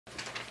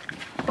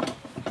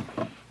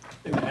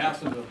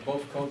absence of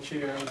both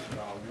co-chairs,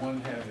 one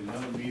has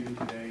another meeting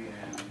today,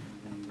 and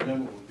the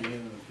member will be in a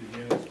few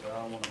minutes, but I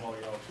don't want to hold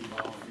y'all too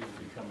long. People will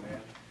be coming in.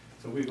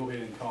 So we go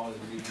ahead and call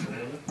this meeting to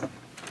order.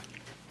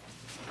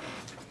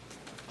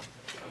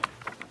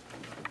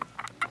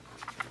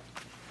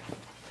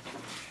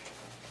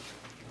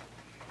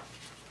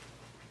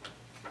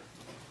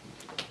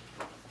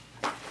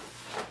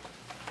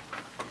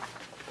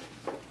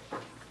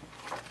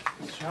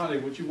 Charlie,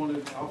 would you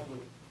want to offer a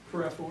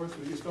prayer for us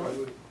when you start?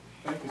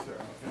 Thank you, sir.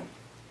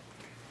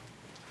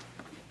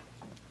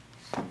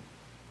 Okay.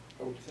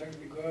 I would thank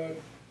the God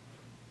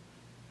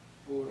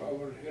for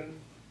our health and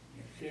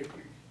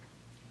safety.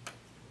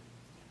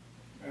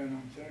 And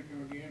I'm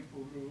thanking again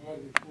for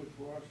providing food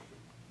for us.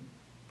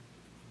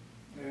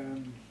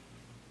 And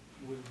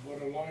with what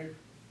a life.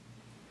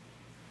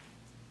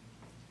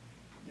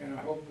 And I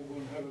hope we're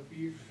going to have a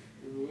peace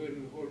everywhere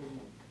in the whole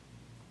world.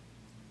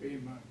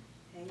 Amen.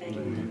 Amen.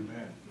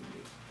 Amen.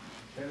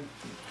 Okay.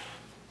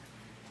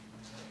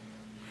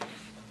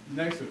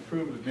 Next,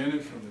 approve the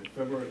minutes from the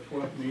February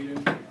 12th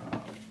meeting.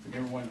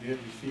 Everyone did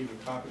receive a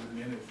copy of the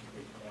minutes,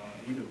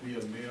 either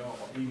via mail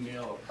or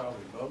email, or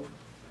probably both.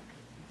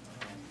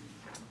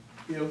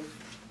 If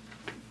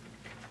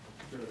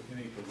there are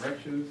any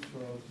corrections for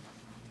those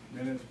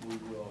minutes, we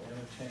will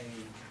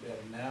entertain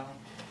that now,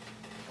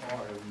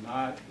 or if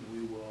not,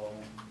 we will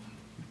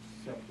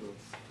accept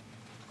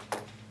the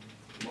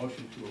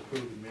motion to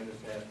approve the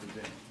minutes as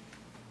presented.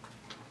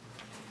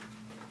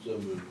 So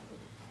moved.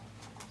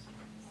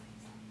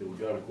 Have we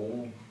got a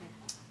quorum?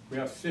 We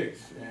have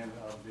 6, and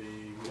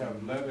we have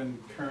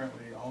 11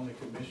 currently on the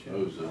commission.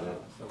 Oh, so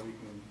that. So we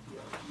can,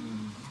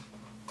 yeah.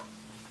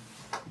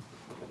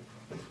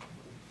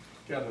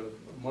 Got a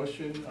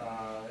motion,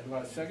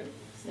 anybody second?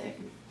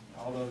 Second.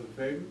 All those in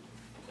favor?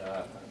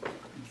 Aye.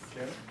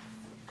 Okay.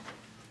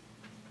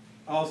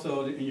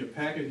 Also, in your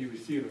package, you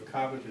received a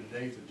copy of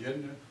today's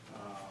agenda.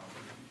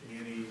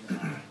 Any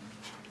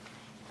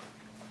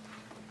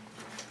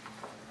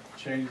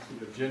changes to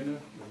the agenda?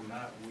 If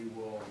not, we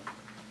will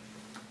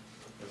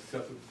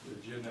accept the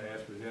agenda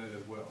as presented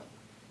as well.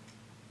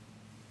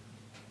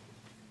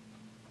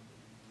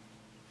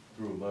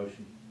 Through a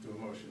motion? Do a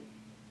motion.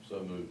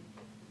 So moved.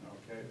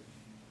 Okay.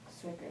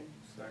 Second.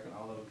 Second,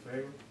 all those in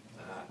favor?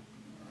 Aye. All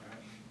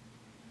right.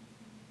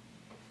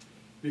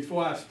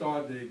 Before I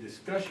start the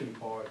discussion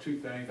part, 2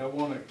 things. I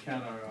want to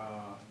kind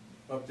of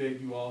update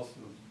you all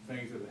some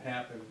things that have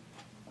happened.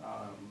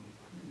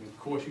 Of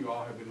course, you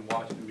all have been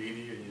watching the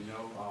media, and you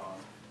know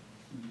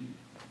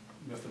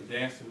Mr.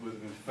 Dancer, who has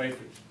been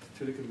faithful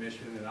to the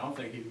commission, and I don't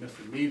think he missed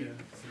a meeting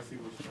since he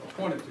was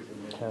appointed to the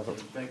commission. So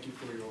thank you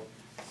for your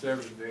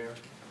service there.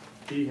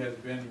 He has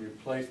been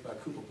replaced by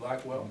Cooper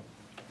Blackwell,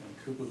 and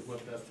Cooper's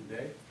with us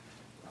today.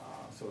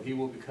 So he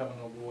will be coming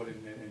on board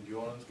and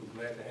joining us. We're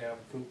glad to have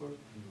Cooper.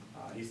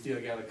 He's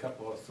still got a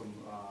couple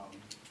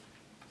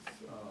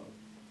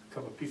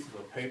of pieces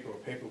of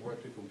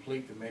paperwork to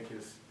complete to make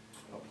his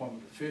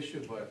appointment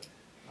official, but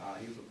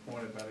he was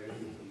appointed by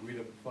he was agreed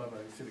upon by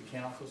the city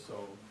council,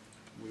 so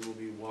we will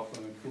be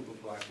welcoming Cooper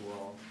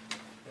Blackwell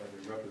as a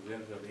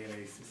representative of the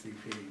NAACP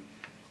to the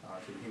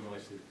Human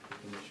Relations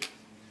Commission.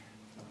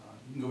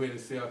 You can go ahead and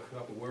say a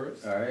couple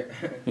words. All right.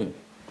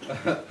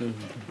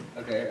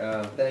 Okay,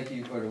 thank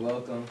you for the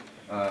welcome.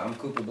 I'm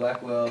Cooper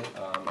Blackwell.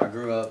 I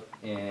grew up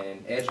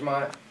in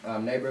Edgemont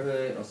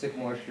neighborhood on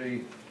Sycamore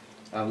Street.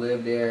 I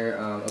lived there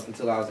up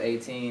until I was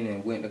 18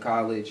 and went to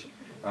college.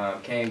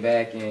 Came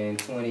back in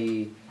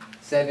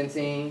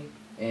 2017,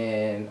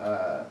 and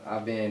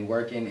I've been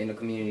working in the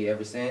community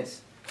ever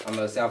since. I'm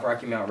a South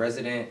Rocky Mount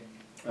resident.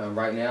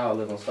 Right now I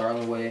live on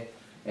Starling Way,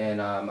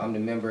 and I'm a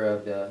member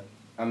of the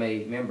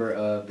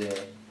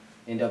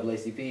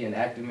NAACP, an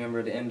active member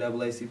of the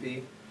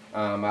NAACP.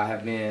 I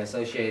have been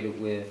associated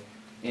with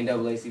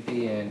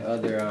NAACP and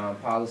other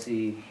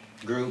policy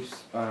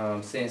groups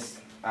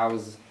since I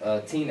was a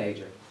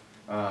teenager.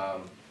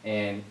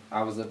 And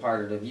I was a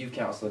part of the youth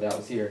council that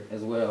was here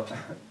as well.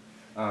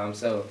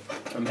 So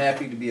I'm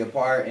happy to be a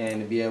part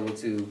and to be able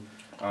to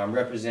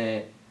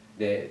represent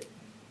the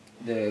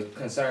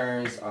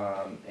concerns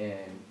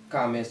and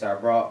comments that are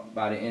brought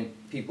by the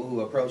people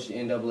who approach the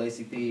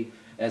NAACP,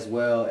 as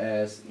well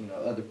as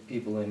other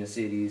people in the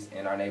cities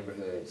and our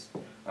neighborhoods,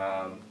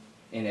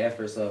 in the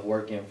efforts of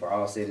working for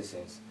all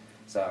citizens.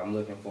 So I'm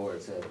looking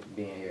forward to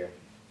being here.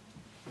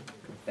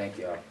 Thank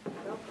y'all.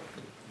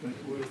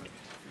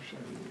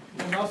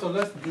 And also,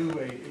 let's do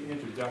an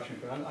introduction.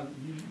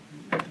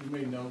 You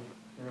may know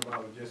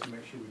everybody, but just to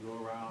make sure we go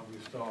around. We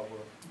start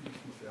with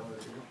Mr.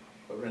 Ellis here.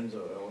 Lorenzo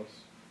Ellis.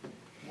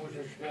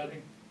 Moses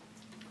Spedding.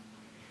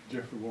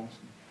 Jeffrey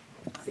Walston.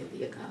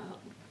 Cynthia Cobb.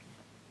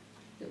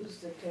 It was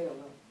the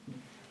Taylor.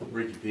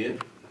 Ricky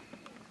Pitt.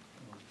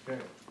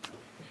 Okay.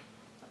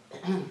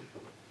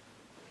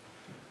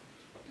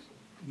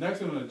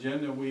 Next on the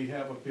agenda, we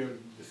have up here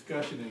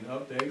discussion and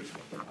updates.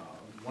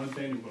 One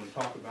thing we're going to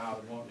talk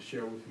about, I want to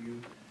share with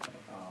you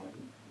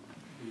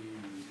the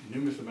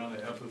numerous amount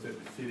of efforts that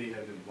the city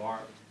has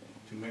embarked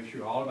to make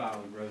sure all of our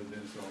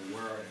residents are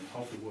aware and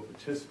hopefully will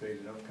participate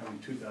in the upcoming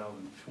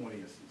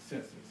 2020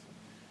 census.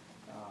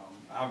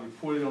 I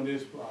reported on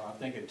this, I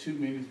think at 2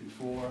 meetings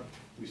before.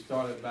 We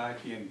started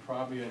back in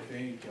probably, I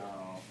think,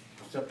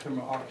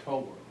 September,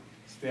 October.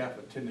 Staff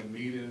attended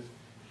meetings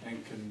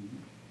in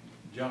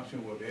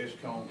conjunction with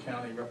Edgecombe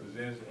County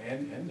representatives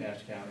and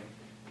Nash County.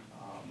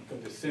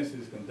 Because the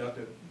census is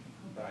conducted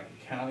by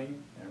county,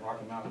 and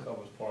Rocky Mount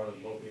covers part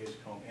of both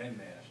Edgecombe and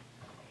Nash.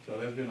 So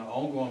there's been an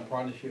ongoing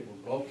partnership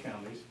with both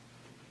counties,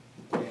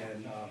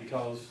 and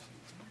because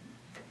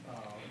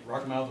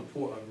Rocky Mount is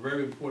a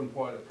very important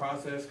part of the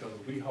process, because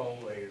we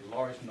hold a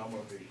large number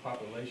of the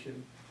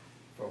population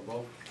for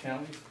both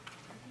counties.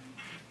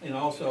 And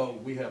also,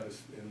 we have,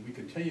 and we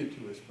continue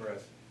to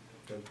express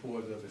the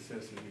importance of the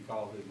census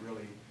because it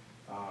really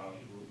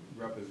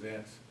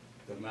represents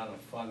the amount of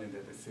funding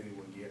that the city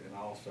will get, and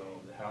also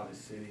how the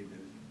city,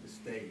 the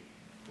state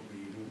will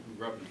be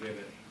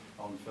represented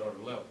on the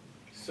federal level.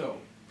 So,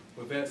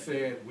 with that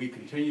said, we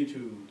continue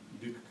to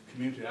do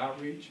community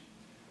outreach.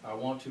 I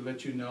want to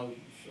let you know,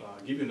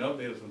 give you an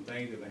update of some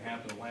things that have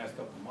happened in the last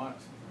couple of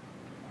months.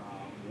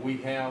 We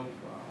have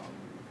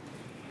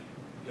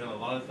done a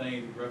lot of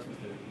things in reference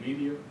to the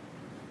media.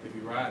 If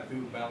you ride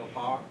through Battle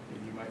Park,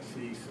 you might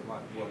see some,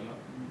 like, well,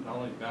 not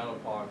only Battle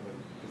Park, but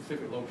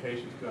specific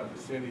locations throughout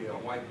the city,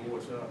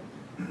 whiteboards up,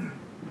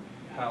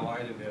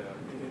 highlighted the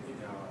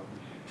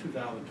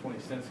 2020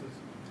 census.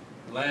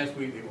 Last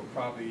week, they will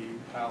probably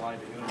highlight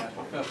the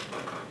International Festival.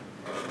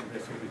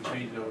 That's going to be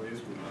changed over this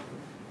week.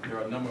 There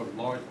are a number of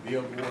large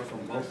billboards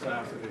on both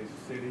sides of the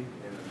city,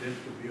 and a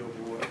digital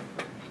billboard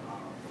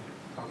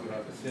talking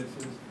about the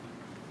census.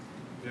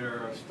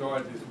 There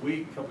started this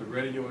week a couple of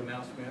radio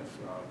announcements,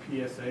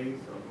 PSAs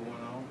are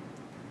going on.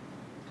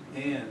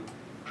 And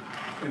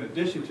in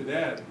addition to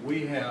that,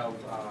 we have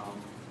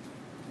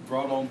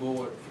brought on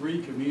board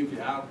 3 community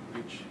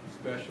outreach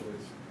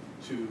specialists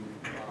to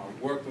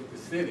work with the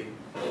city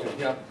to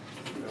help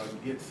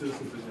get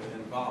citizens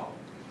involved.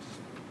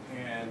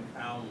 And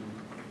I'm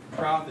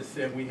proud to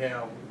say we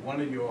have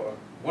one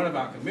of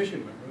our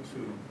commission members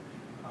who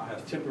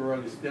has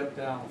temporarily stepped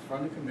down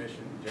from the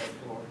commission just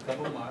for a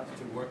couple of months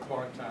to work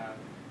part-time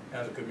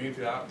as a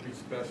community outreach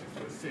specialist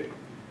for the city.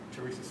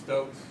 Teresa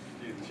Stokes,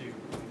 she's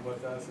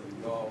with us,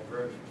 and we're all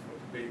very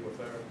familiar with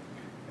her.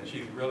 And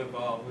she's really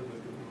involved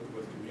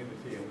with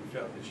community, and we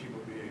felt that she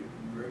would be a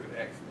very good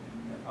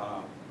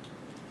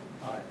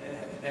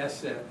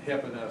asset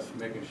helping us,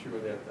 making sure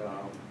that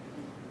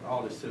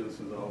all the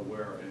citizens are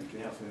aware and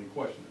can answer any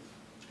questions.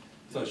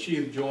 So she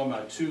is joined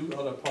by 2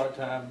 other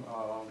part-time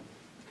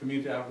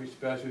community outreach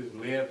specialists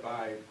led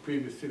by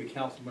previous city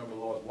council member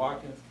Lois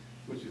Watkins,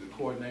 which is a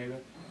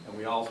coordinator, and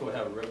we also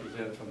have a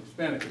representative from the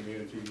Hispanic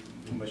community,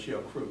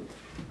 Michelle Cruz.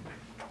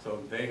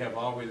 So they have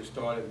already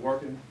started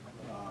working,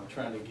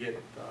 trying to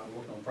get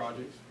work on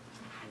projects.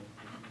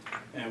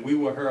 And we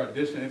will hear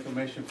additional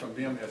information from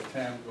them as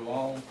time goes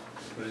on,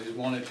 but I just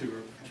wanted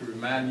to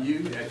remind you,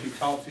 as you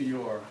talk to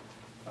your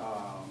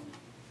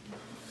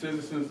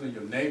citizens and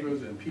your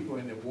neighbors and people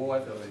in the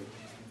wards of the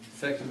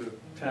sections of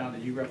town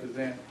that you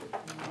represent,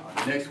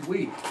 next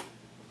week,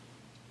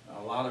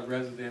 a lot of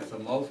residents, or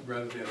most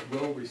residents,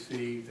 will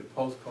receive the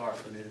postcard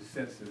from the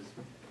census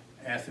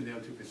asking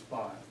them to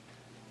respond.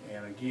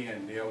 And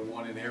again, they're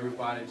wanting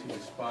everybody to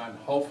respond,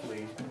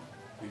 hopefully,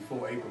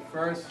 before April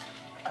 1st,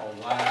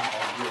 online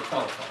or via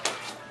telephone.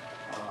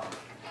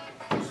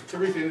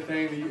 Teresa,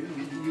 anything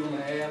you want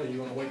to add, or you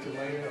want to wait till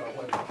later,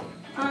 or what?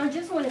 I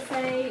just want to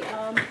say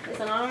it's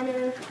an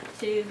honor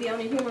to be on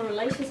the Human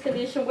Relations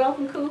Commission.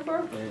 Welcome,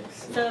 Cooper.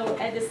 Thanks. So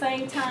at the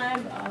same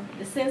time,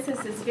 the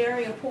census is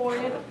very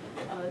important.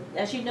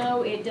 As you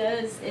know, it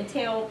does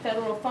entail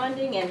federal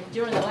funding, and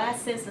during the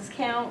last census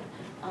count,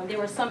 there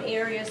were some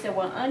areas that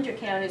were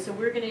undercounted, so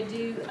we're going to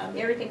do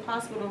everything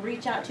possible to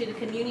reach out to the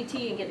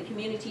community and get the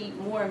community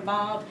more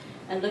involved,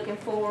 and looking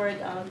forward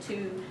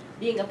to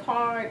being a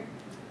part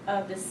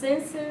of the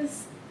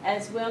census,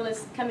 as well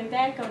as coming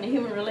back on the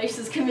Human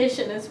Relations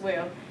Commission as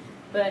well.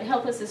 But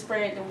help us to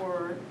spread the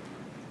word.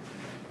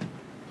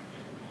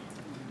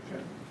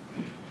 Okay.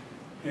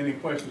 Any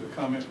questions or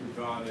comments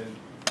regarding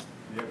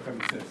the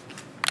upcoming census?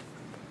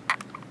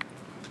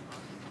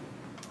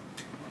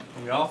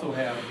 And we also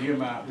have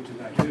Nehemiah, which is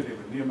not here today,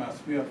 but Nehemiah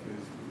Smith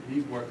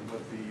he's working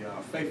with the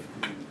faith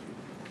community,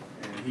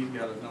 and he's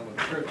got a number of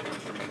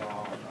churches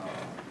involved,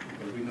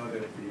 because we know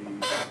that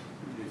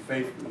the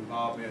faith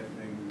involvement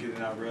and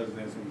getting our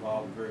residents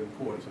involved is very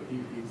important. So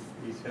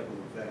he's helping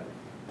with that.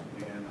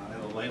 And at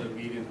a later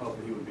meeting,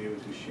 hopefully he will be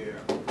able to share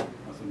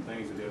some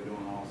things that they're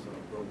doing also.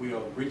 But we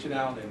are reaching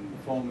out and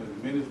forming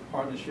as many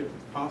partnerships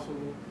as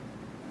possible,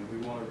 and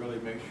we want to really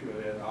make sure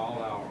that all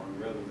our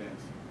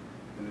residents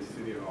in the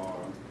city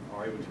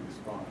are able to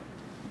respond.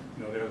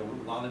 You know, there's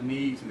a lot of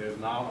needs, and there's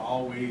not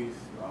always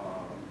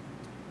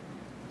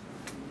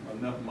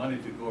enough money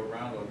to go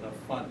around or enough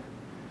funding.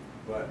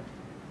 But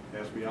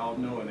as we all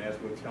know, and as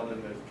we're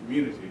telling the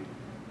community,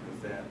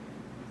 is that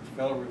the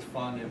federal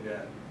funding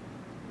that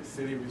the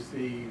city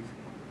receives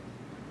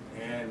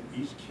and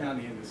each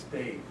county in the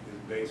state is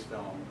based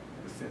on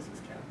the census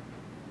county.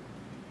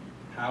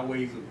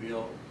 Highways are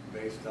built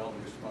based on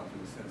the response to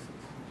the census.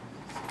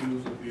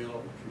 Schools are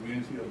built,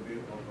 communities are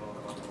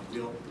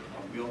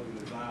built and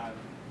designed.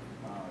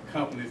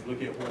 Companies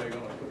look at where they're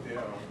gonna put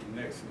their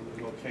next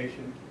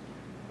location.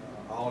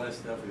 All that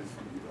stuff is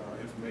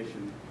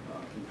information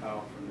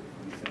compiled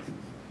from the census.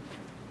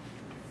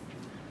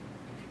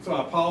 So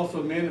I paused for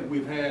a minute.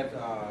 We've had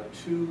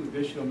 2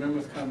 additional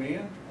members come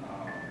in.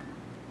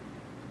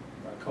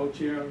 Our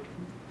co-chair,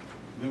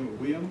 Member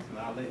Williams, and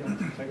I'll let him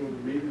take over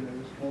the meeting at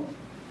this point.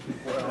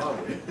 Where are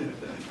we?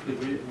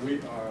 We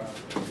are,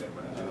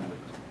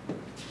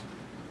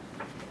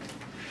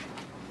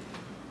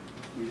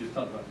 we just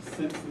talked about the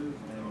census, and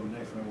the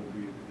next one will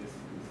be this.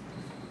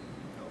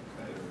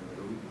 Okay,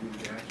 we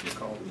actually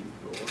called the meeting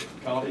to order.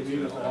 Call the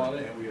meeting to order,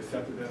 and we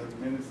accepted the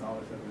minutes, and all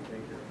that stuff we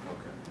take care of.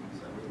 Okay.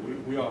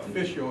 We are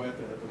official at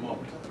the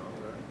moment. All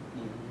right.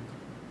 Mhm.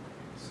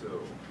 So,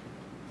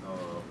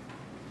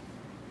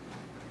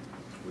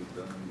 we've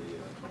done the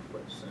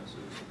complex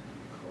census,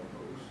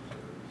 co-host.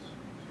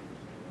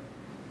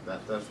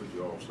 That's what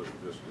you also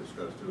just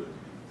discussed too.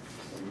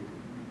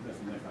 That's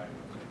the next item.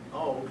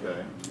 Oh,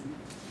 okay.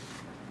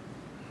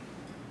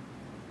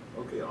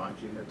 Okay,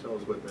 Archie, now tell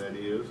us what that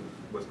is and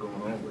what's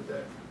going on with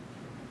that.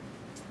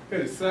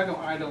 Okay, the second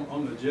item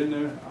on the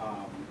agenda,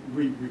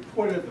 we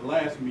reported at the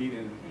last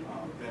meeting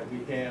that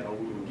we had, or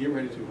we were getting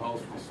ready to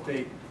host the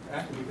state,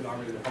 actually we could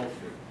already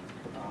host it,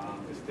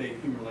 the State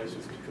Human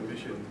Relations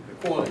Commission,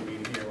 the quarterly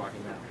meeting here in Rocky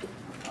Mountain.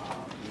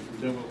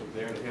 Mr. Denver was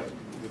there to help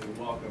with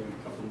the welcome, and a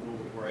couple more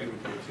were able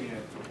to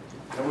attend.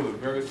 That was a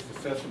very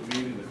successful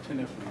meeting, the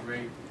attendance was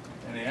great,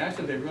 and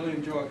they really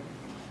enjoyed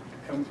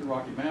coming to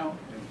Rocky Mount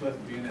and plus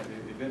being at the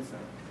event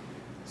center.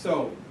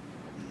 So,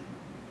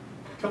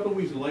 a couple of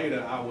weeks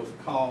later, I was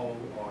called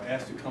or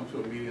asked to come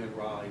to a meeting in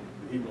Raleigh,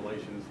 the Human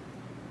Relations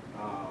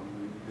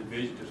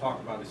Division, to talk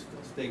about this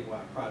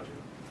statewide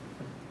project.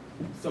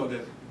 So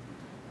the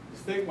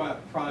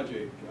statewide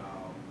project,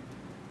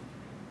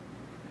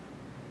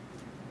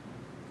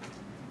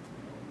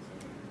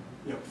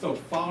 so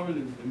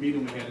following the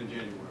meeting we had in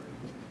January,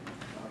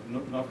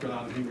 North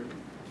Carolina Human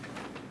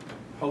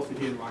hosted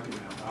here in Rocky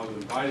Mount, I was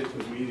invited to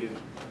a meeting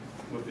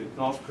with the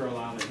North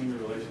Carolina Human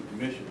Relations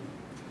Commission,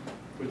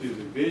 which is a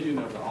division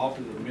of the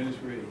Office of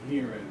Administrative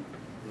Hearing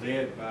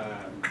led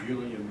by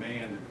Julian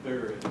Mann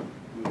III,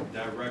 who is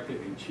Director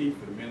and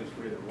Chief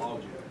Administrative Law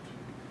Judge.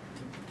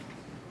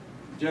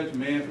 Judge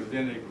Mann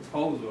presented a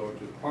proposal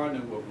to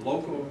partner with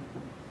local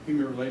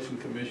human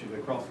relations commissions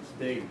across the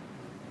state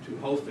to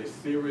host a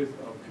series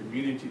of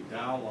community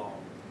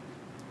dialogue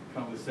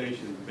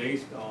conversations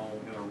based on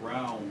and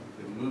around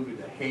the movie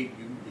The Hate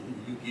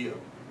You Give.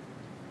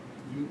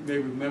 You may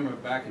remember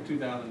back in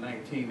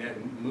 2019 that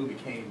movie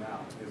came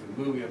out. It's a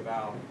movie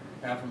about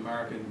African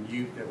American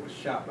youth that was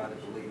shot by the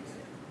police.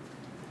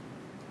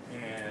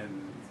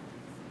 And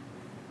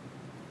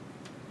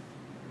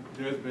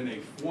there's been a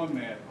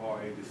format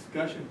or a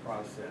discussion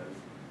process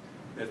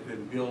that's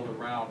been built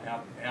around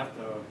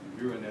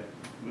during that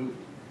movie.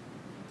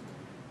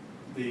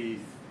 The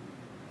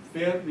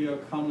Fayetteville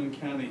Cumberland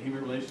County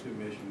Human Relations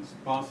Commission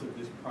sponsored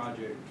this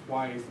project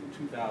twice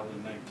in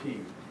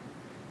 2019.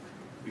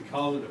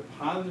 Because of the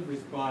positive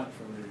response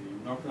from the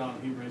North Carolina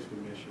Human Relations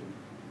Commission,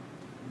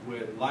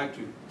 would like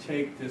to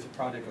take this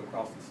project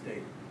across the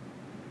state.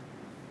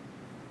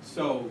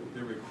 So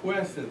the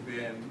request has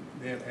been,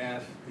 they have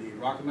asked the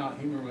Rocky Mountain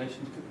Human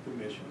Relations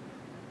Commission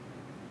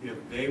if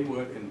they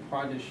would, in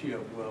partnership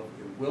with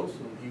the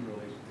Wilson Human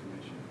Relations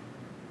Commission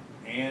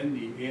and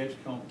the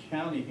Edgecombe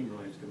County Human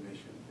Relations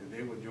Commission, if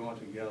they would join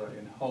together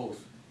and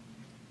host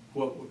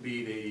what would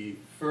be the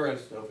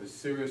first of a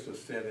series of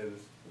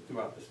settings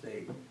throughout the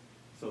state.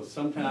 So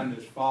sometime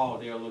this fall,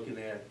 they are looking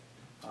at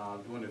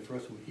doing the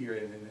first one here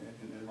in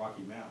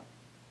Rocky Mount.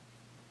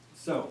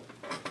 So,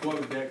 what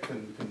would that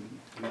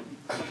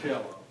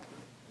entail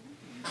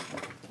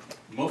of?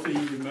 Most of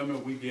you remember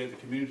we did the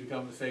community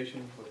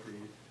conversation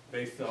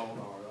based on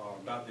or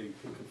about the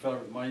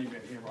Confederate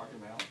monument here in Rocky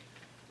Mount.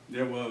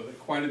 There was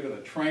quite a bit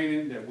of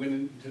training that went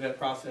into that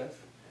process.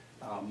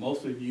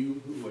 Most of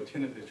you who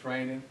attended the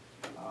training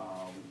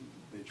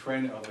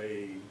of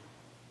a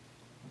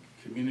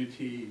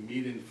community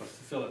meeting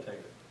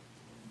facilitator.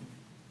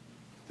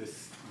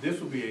 This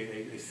will be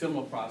a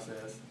similar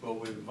process, but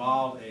will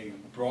involve a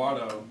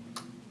broader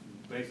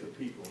base of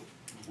people.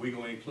 We're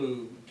going to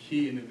include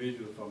key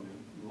individuals from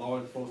the law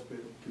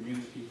enforcement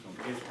community, from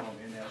Edgecombe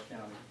and Nash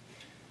County,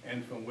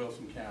 and from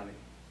Wilson County,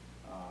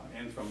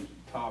 and from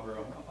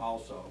Tarboro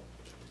also,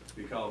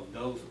 because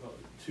those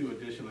 2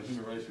 additional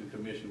human relations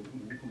commissions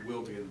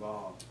will be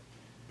involved.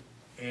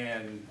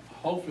 And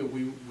hopefully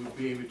we will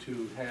be able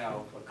to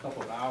have a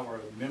couple of our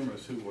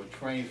members who were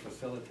trained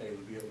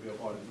facilitators be a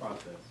part of the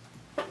process.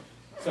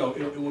 So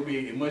it will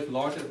be a much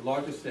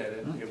larger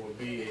setting. It will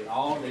be an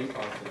all-day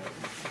process.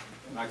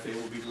 And like I say,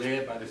 it will be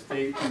led by the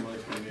State Human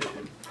Relations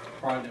Commission,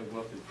 partnering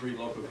with the 3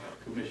 local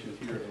commissions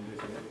here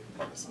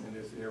in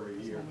this area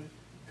here,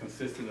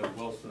 consisting of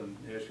Wilson,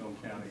 Edgecombe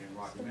County, and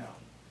Rocky Mount.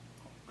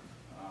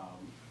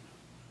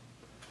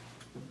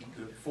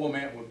 The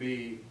format would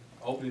be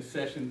opening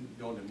session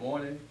during the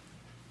morning,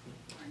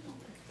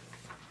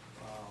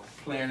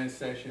 planning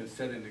session,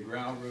 setting the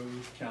ground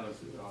rules, kind of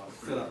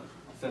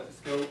set the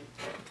scope.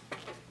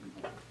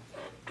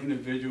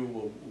 Individual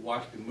will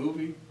watch the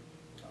movie,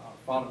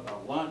 followed by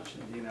lunch,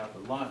 and then after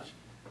lunch,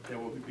 there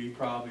will be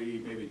probably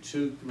maybe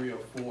 2, 3, or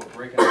 4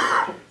 breakout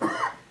sessions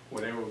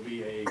where there will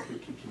be a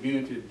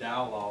community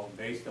dialogue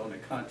based on the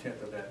content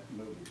of that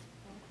movie.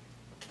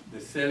 The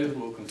settings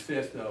will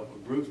consist of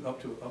groups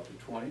up to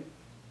 20.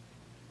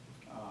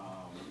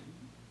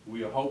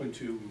 We are hoping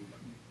to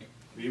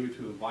be able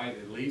to invite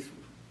at least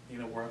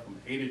anywhere from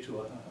 80 to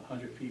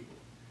 100 people.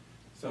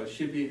 So it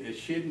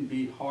shouldn't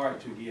be hard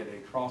to get a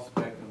cross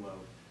spectrum of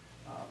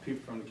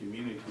people from the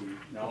community,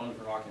 not only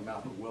from Rocky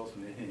Mount, but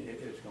Wilson and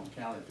Edgecombe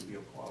County to be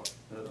a part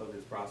of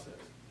this process.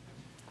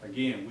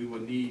 Again, we will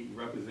need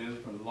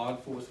representatives from the law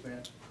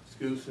enforcement,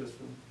 school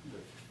system, the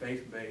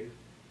faith-based,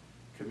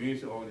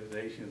 community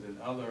organizations, and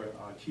other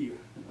key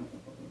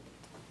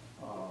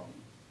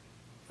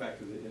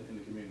factors in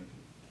the community.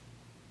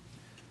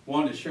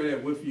 Wanted to share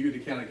that with you to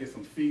kind of get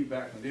some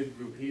feedback from this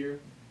group here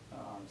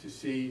to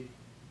see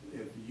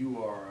if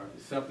you are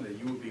something that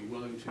you would be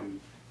willing to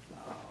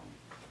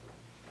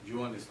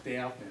join the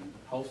staff in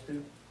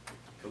hosting,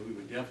 because we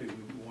would definitely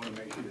want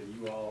to make sure that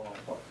you all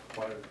are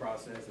part of the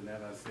process. And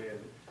as I said,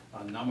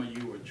 a number of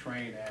you were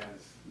trained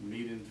as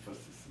meeting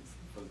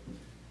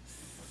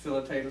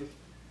facilitators,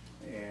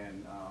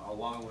 and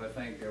along with, I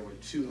think there were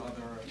 2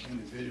 other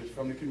individuals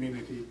from the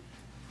community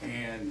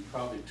and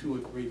probably 2 or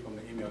 3 from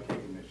the MLK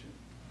Commission.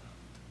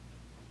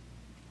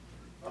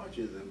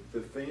 Archie,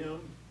 the film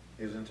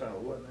is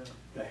entitled what now?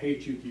 The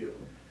Hate You Give.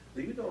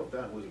 Do you know if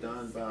that was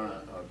done by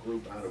a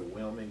group out of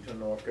Wilmington,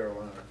 North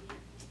Carolina?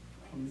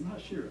 I'm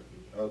not sure.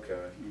 Okay,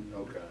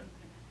 okay.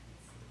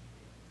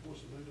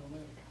 What's the date on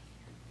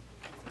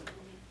that?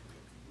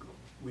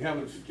 We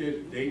haven't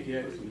scheduled a date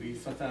yet. It's gonna be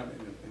sometime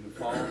in the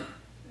fall.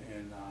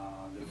 And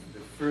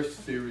the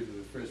first series of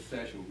the first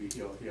session will be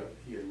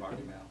here in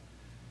Rocky Mount.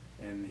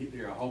 And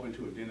they're hoping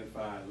to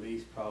identify at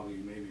least probably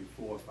maybe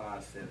 4 or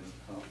 5 settings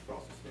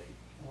across the state.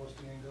 What's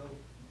the end goal?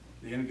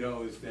 The end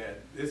goal is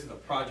that this is a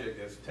project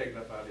that's taken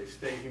up by the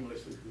State Human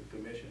Rights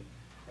Commission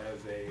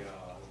as a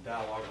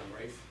dialogue on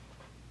race.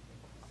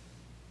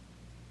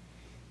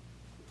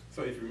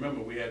 So if you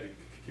remember, we had the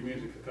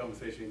community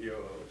conversation here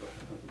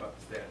about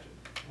the statute.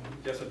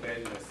 Just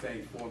imagine that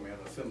same format,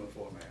 a similar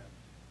format,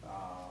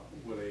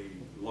 with a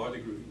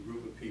larger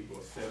group of people,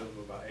 a set of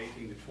about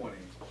 18 to 20,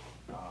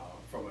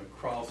 from a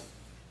cross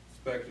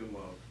spectrum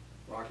of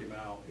Rocky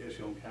Mount,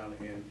 Edgecombe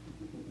County, and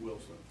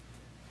Wilson,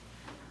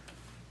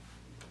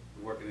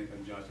 working in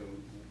conjunction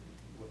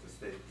with the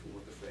state.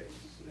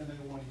 And they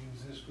want to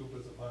use this group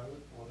as a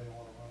pilot, or they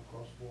want to run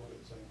cross-border at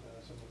the same time,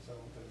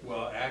 simultaneously?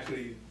 Well,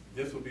 actually,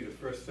 this will be the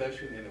first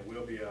session, and it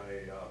will be a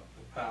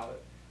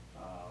pilot.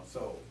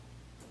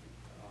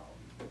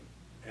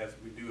 As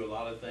we do a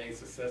lot of things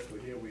successfully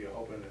here, we are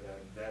hoping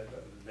that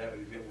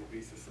event will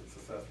be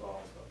successful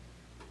also.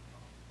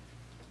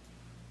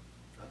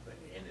 I think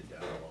any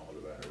dialogue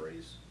about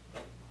race,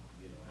 has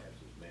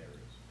its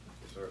merits.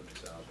 It certainly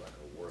sounds like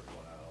a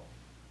worthwhile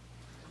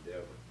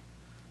endeavor.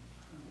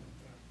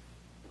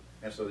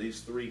 And so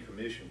these 3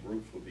 commission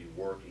groups will be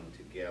working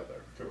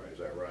together. Correct. Is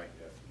that right?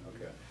 Yes.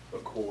 Okay.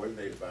 But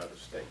coordinated by the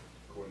state.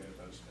 Coordinated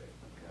by the state.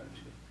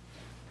 Gotcha.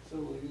 So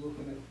are you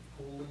looking at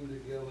pulling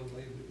together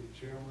maybe the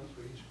chairman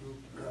for each group,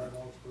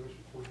 dialogue first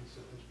before you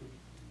set this group?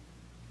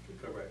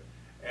 Correct.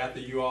 After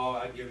you all,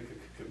 I give a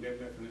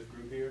commitment from this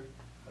group here,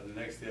 the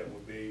next step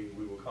will be,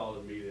 we will call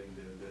a meeting,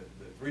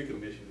 the 3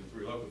 commissions, the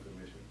 3 local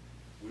commissions,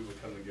 we will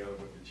come together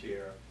with the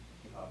chair,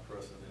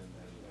 person, and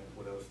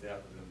whatever staff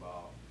is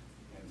involved,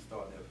 and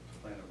start that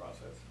planning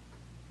process.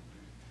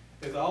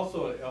 There's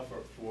also an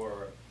effort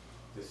for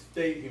the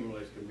State Human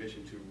Rights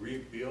Commission to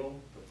rebuild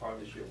the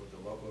partnership with the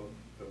local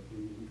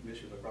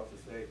commissions across the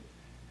state.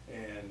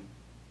 And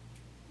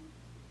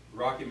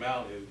Rocky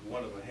Mount is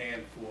one of a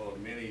handful of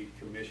many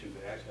commissions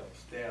that actually have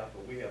staff,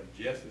 but we have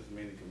just as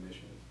many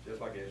commissions, just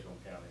like Edgecombe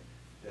County,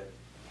 that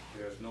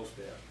there's no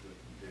staff.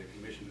 The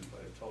commission is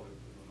totally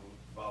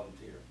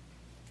volunteer.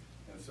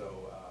 And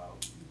so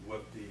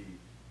with the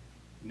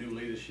new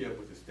leadership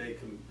with the State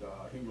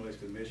Human Rights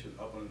Commission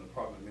up on the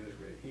Department of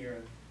Administrative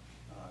Hearing,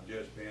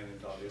 Judge Bannon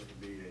thought this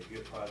would be a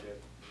good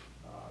project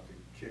to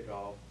kick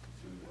off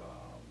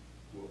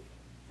with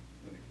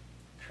the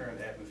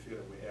current atmosphere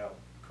that we have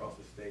across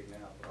the state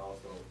now, but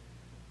also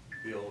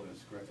build and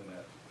strengthen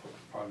that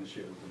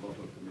partnership with the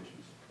local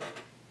commissions.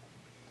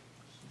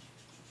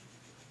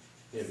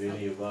 Have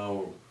any of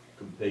our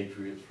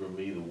compatriots from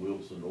either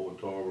Wilson or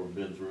Tarver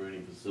been through any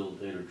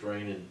facilitator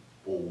training,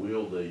 or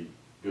will they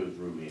go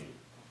through any?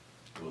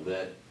 Will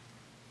that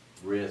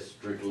rest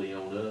strictly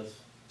on us?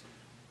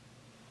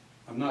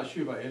 I'm not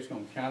sure about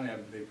Edgecombe County,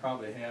 they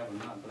probably have or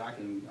not, but I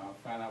can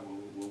find out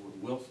with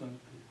Wilson.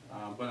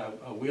 But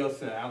I will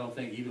say, I don't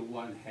think either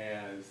one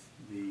has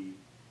the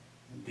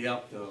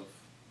depth of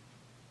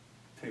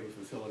table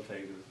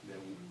facilitators that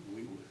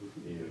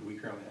we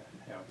currently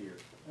have here.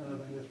 And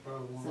I think that's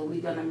probably one. So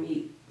we're gonna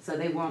meet, so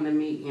they wanna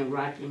meet in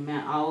Rocky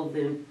Mount, all of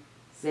the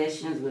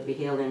sessions will be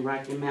held in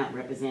Rocky Mount,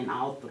 representing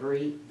all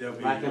three, There'll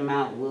be- Rocky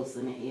Mount,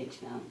 Wilson, and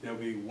Edgecombe. There'll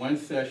be one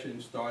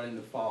session starting in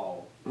the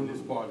fall in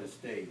this part of the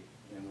state,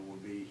 and it will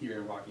be here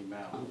in Rocky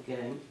Mountain.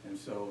 Okay, And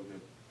so the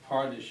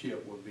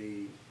partnership will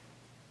be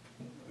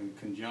in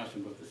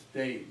conjunction with the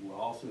state, will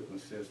also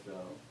consist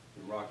of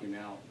the Rocky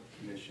Mountain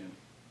Commission,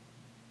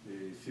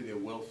 the City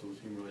of Wilson's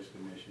Human Rights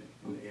Commission,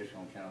 and the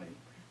Edgecombe County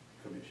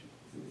Commission.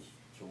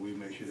 So we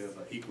make sure there's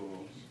an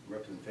equal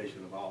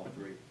representation of all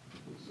three.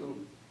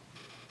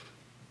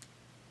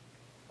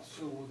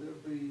 So will there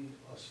be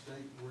a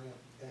state rep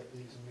at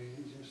these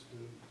meetings just to?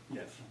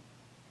 Yes.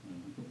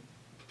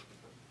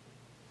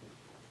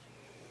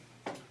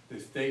 The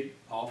state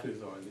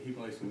office or the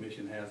Human Rights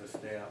Commission has a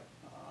staff.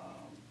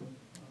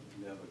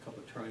 There's a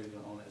couple of attorneys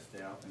on that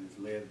staff, and it's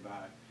led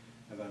by,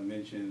 as I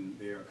mentioned,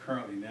 they are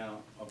currently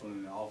now up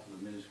in the Office of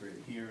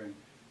Administrative Hearing,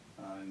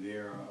 and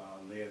they're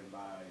led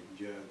by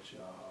Judge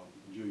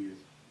Julius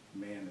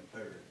Mann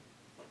III.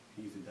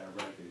 He's the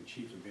director and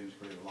chief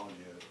administrative law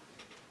judge.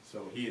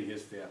 So he and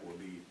his staff will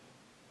be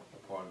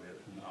a part of it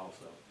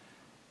also.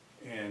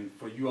 And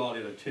for you all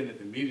that attended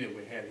the meeting that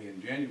we had here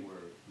in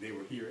January, they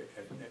were here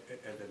at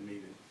that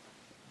meeting.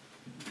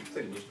 I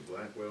think Mr.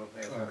 Blackwell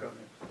has some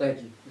comment.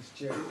 Thank you, Mr.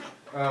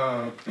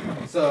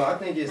 Chair. So I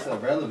think it's a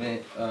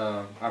relevant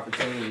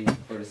opportunity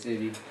for the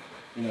city,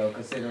 you know,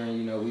 considering,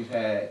 you know, we've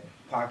had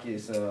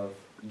pockets of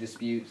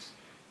disputes.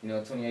 You know,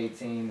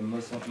 2018, the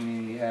Muslim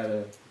community had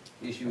an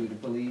issue with the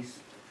police.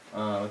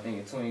 I think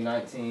in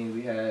 2019,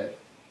 we had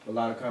a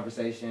lot of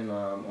conversation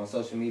on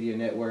social media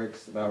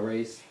networks about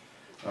race.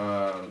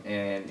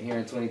 And here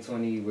in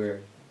 2020,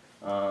 we're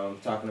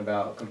talking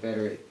about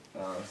Confederate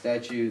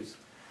statutes.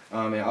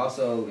 And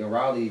also in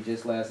Raleigh,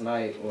 just last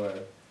night or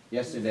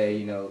yesterday,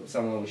 you know,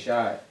 someone was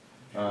shot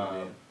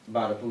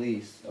by the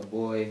police. A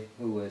boy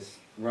who was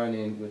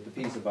running with the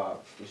pizza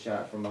box was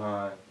shot from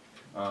behind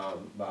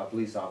by a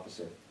police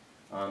officer.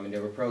 And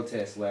there were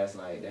protests last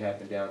night that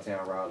happened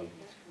downtown Raleigh.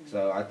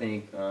 So I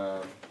think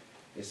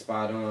it's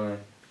spot on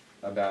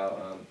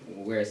about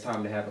where it's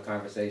time to have a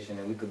conversation,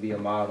 and we could be a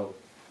model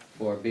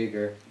for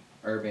bigger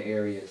urban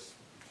areas,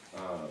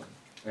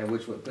 and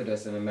which would put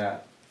us in the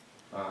map.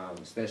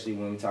 Especially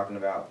when we're talking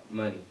about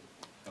money,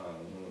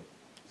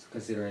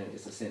 considering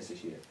it's a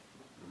census year.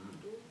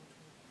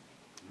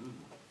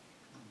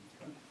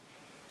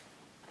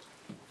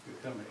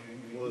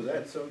 Well, is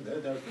that something,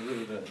 that doesn't really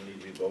need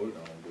to be voted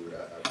on, dude,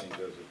 I think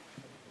there's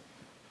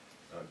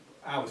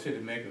I would say to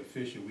make it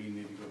official, we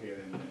need to go ahead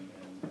and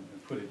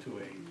put it to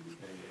a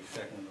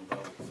second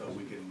vote, so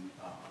we can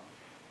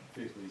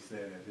officially say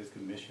that this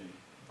commission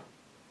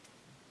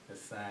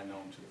has signed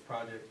on to the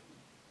project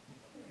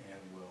and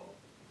will.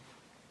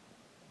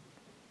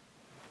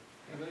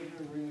 Have they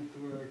been reading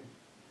through our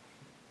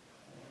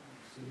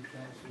city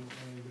council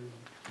and the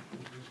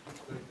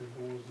respective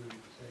boards and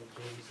say,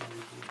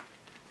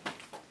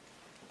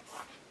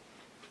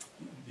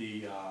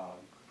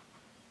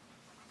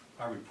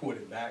 I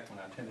reported back when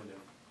I attended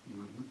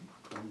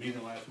the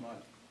meeting last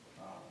month,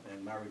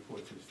 and my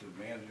report to the city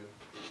manager,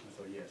 and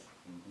so yes.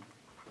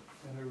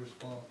 and her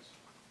response?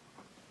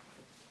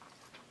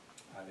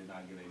 I did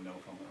not get a no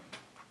from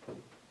her.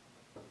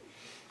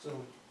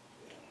 So,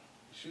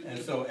 should And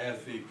so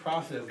as the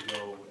process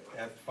goes,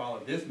 as follow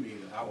this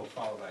meeting, I will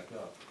follow back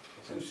up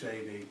and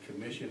say the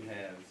commission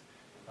has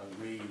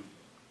agreed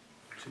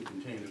to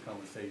continue the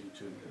conversation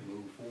to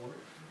move forward.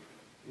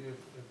 If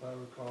I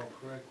recall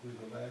correctly,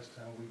 the last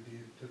time we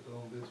took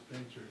on this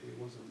venture, it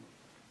wasn't,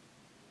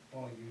 I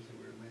don't use the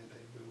word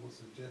mandate, but it was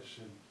a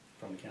suggestion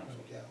From the from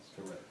council. the council.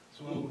 Correct.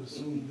 So I would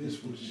assume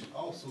this would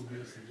also be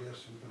a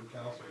suggestion from the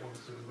council or the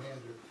city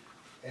manager,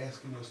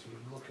 asking us to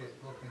look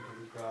into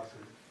this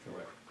process.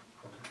 Correct.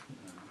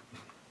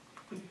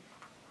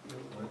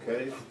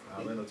 Okay,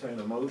 I'll entertain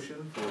a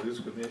motion for this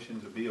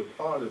commission to be a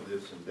part of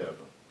this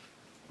endeavor.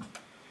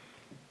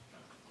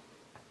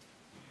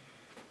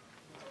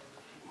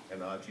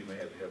 And Archie, you may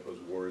have to help us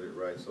word it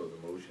right, so the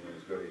motion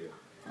is, go ahead.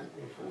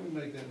 Before we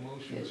make that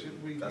motion,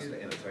 should we That's the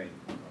get,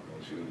 entertainment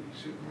motion.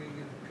 should we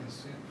get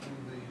consent from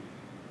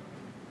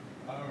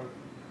our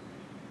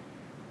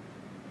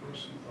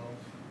person of,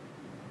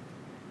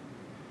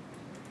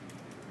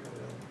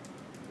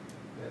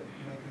 that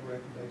make a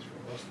recommendation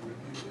for us to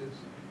review this?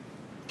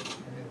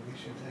 And then we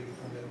should take it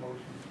from that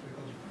motion,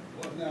 because,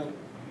 well, now,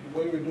 the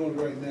way we're doing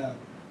it right now,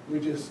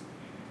 we're just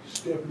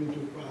stepping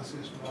into a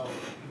process without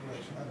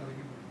direction. I know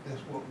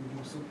that's what we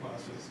do, some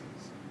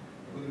processes.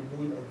 But in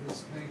one of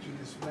this nature,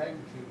 this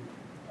magnitude,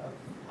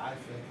 I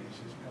think it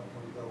should come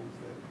from those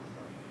that,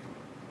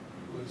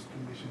 was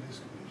commission this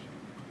commission.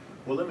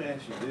 Well, let me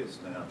ask you this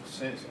now,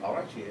 since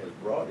Archie has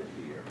brought it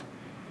here,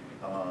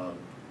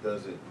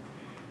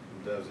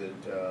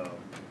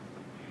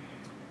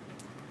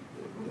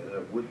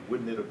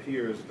 wouldn't it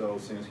appear as though,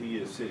 since he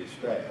is city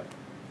staff,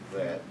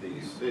 that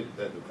the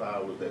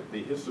file was that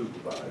be his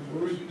supervisor? The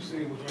word you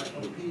said was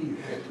like appeal.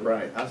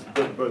 Right,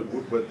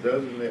 but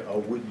doesn't it,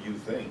 or wouldn't you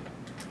think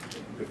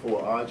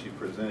before Archie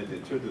presented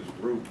it to this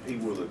group, he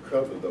would have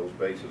covered those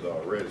bases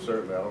already.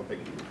 Certainly, I don't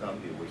think he would come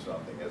here with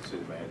something that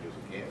city manager's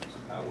against.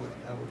 I would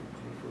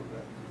refer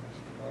back to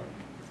Mr. Carter.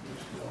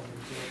 Mr.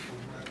 Jones, for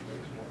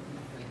congratulations on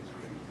the things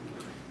great.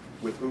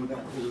 With who now?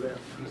 Who's that?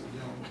 Mr.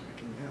 Jones,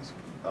 yes.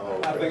 Oh,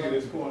 I think okay. it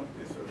is going,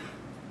 yes, sir.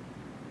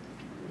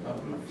 I'm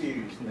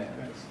confused now.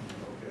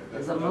 Okay,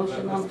 There's a motion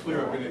on the Let's clear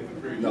up floor. any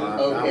confusion. No, I'm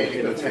Okay,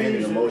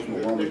 entertaining a motion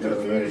with one the minute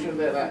confusion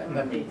that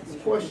the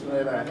question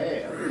that I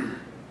have,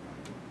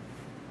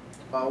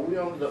 are we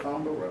on the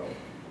umbrella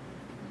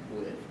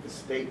with the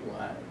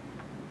statewide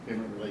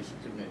human relations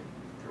committee?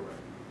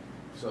 Correct.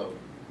 So,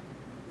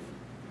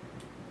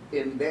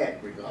 in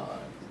that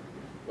regard,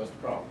 what's the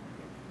problem?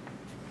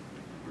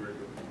 Very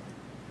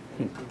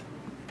good.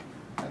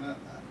 And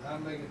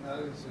I'm making, now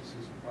this is a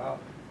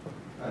problem.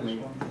 I just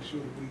want to make sure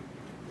that we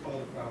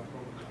follow our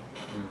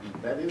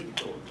protocol. That is the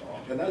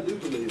protocol. And I do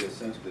believe that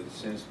since the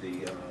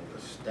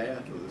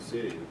staff of the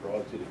city is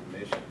brought to the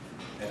commission,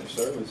 and it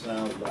certainly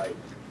sounds like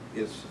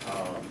it's,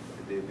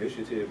 the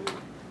initiative is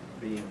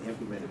being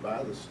implemented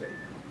by the state,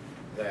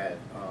 that,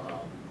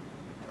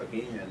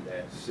 again,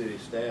 that city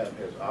staff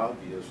has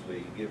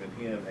obviously given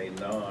him a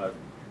nod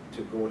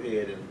to go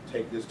ahead and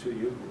take this to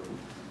your group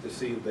to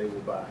see if they will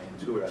buy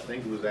into it. I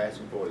think he was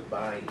asking for his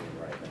buy-in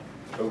right now.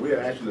 But we are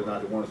actually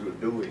not the ones who are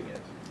doing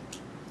it.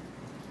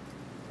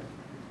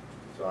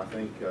 So I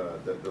think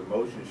that the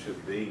motion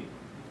should be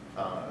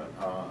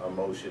a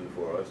motion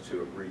for us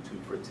to agree to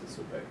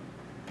participate.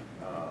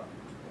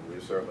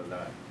 We're certainly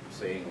not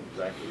saying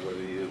exactly what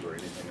it is or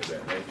anything of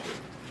that nature.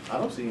 I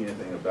don't see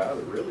anything about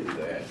it really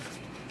that,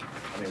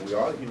 I mean, we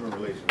are the Human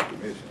Relations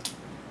Commission.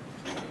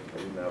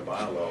 In our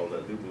bylaws,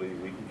 I do believe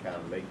we can kind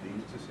of make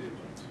these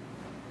decisions.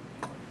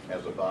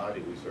 As a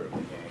body, we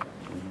certainly can.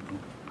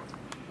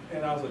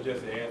 And also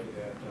just to add to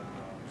that,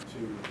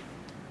 to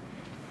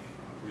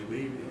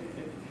relieve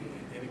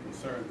any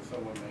concern that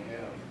someone may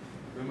have,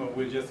 remember,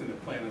 we're just in the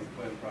planning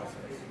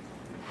process.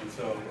 And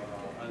so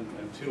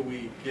until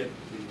we get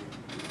the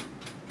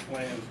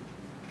plans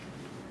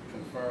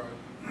confirmed,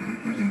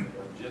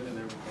 agenda and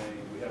everything,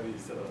 we haven't even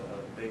set a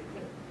date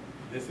yet.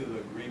 This is an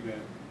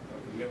agreement, a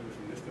commitment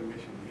from this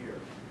commission here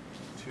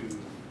to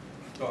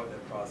start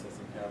that process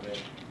and have that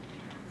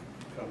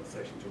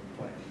conversation to the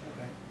plan.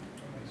 Okay?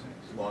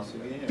 Once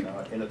again, I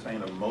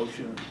entertain a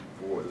motion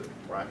for the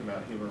Rocky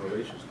Mountain Human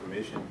Relations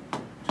Commission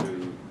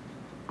to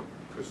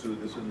pursue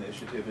this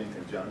initiative in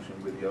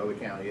conjunction with the other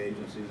county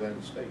agencies and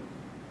the state.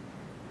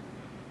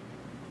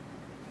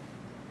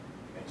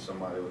 And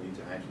somebody will need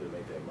to actually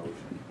make that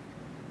motion.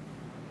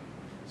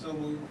 So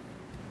we,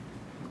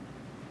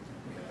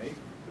 Okay,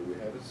 do we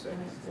have a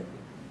second?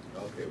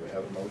 Okay, we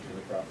have a motion,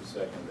 a proper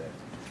second that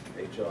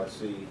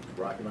HRC,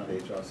 Rocky Mountain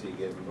HRC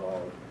get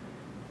involved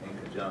in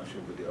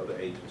conjunction with the other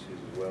agencies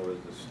as well as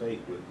the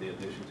state with the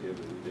initiative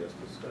that we just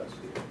discussed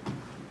here.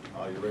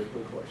 Are you ready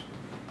for a question?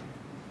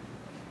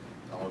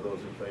 All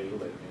those in favor,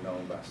 let me know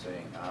by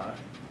saying aye.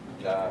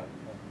 Aye.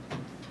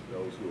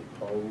 Those who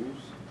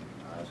oppose,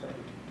 ayes have it.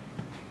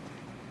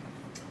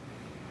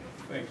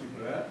 Thank you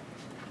for that.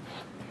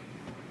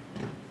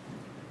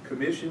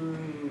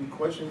 Commission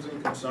questions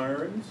and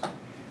concerns.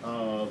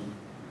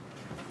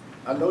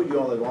 I know you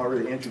all have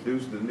already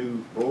introduced the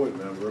new board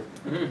member.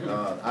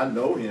 I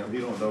know him, he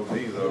don't know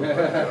me though.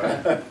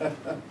 But,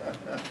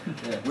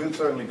 we're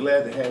certainly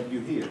glad to have you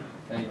here.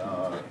 Thank you.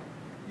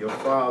 Your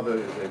father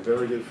is a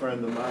very good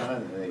friend of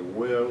mine and a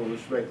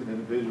well-respected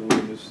individual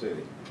in this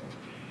city.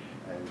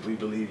 And we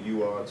believe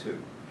you are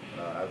too.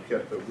 I've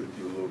kept up with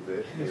you a little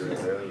bit here and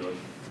there. It'll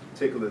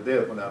tickle to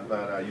death when I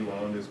find out you were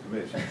on this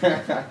commission.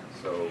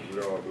 So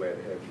we're all glad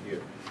to have you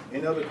here.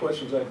 Any other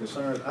questions or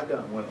concerns? I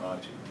got one,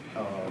 Archie.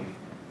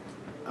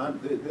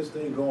 This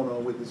thing going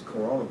on with this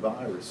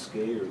coronavirus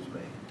scares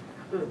me.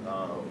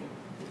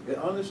 It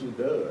honestly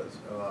does.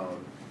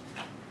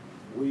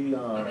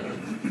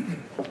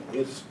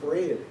 It's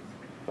spreading,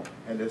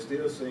 and there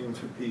still seems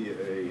to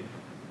be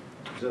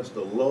just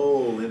a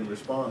lull in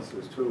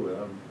responses to it.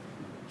 I'm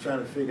trying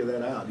to figure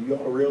that out. Do you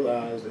all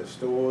realize that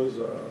store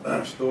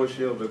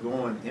shelves are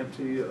going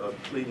empty of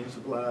cleaning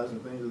supplies and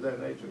things of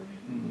that nature?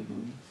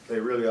 Mm-hmm. They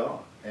really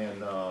are,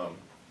 and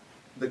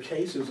the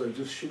cases are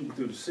just shooting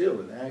through the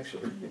ceiling,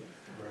 actually.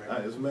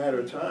 Right. It's a matter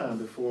of time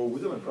before we're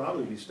going to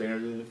probably be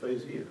staring it in the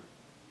face here.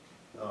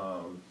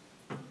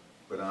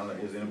 But I don't know,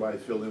 is anybody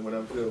feeling what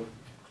I'm feeling?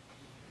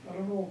 I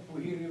don't know if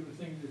we hear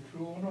everything is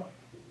true or not.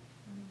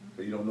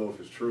 So you don't know if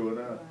it's true or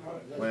not?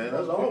 Man,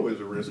 there's always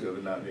a risk of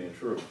it not being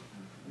true.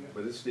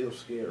 But it's still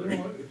scary. You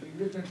know, if you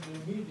listen to the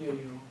media,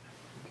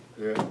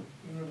 Yeah, you know,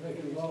 make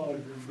it large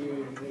and big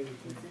and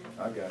everything.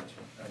 I got you.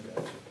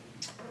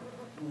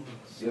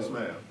 Yes,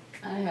 ma'am.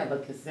 I have a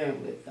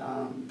concern with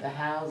the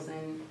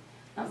housing.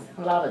 I see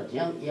a lot of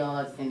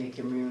junkyards in the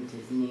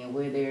communities near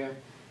where they're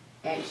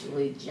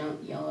actually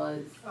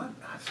junkyards.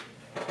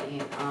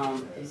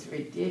 And it's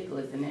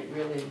ridiculous, and it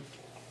really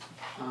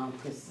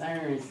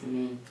concerns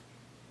me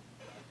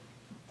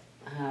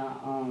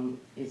how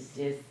it's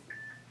just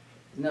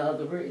no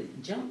other word,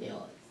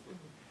 junkyards.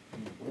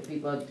 Where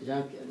people are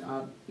junk,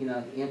 you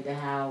know, empty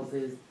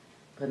houses,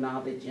 putting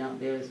all the junk,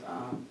 there's,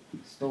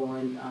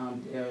 storing,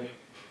 their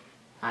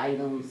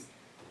items,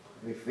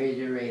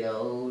 refrigerator,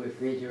 old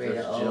refrigerator,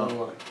 Just old.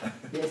 junk.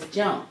 There's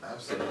junk.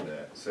 I've seen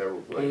that several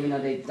And, you places.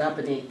 know, they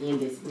dumping it in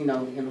this, you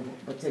know, in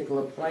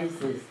particular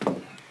places,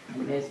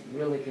 and that's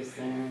really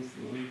concerns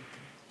me.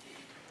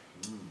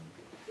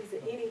 Is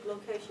there any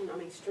location, I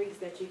mean, streets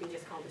that you can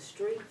just call the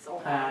streets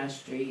or? Pine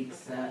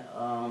Streets,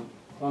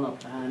 corner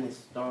Pine and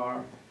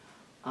Star,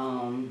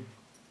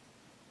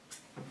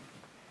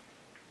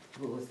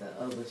 what was the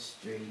other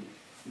street?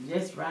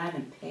 Just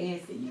riding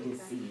past it, you can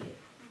see it.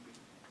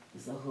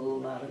 There's a whole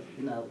lot of,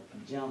 you know,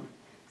 junk.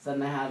 Some of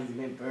the houses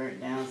been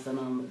burnt down, some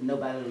of them,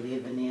 nobody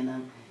living in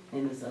them,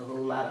 and there's a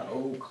whole lot of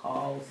old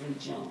cars and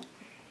junk.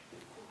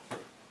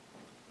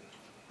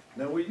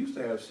 Now, we used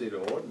to have city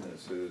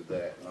ordinances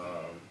that,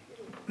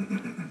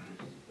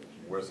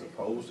 were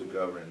supposed to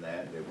govern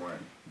that, they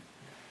weren't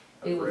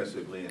It was-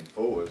 aggressively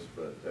enforced,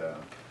 but,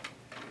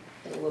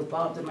 It was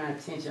brought to my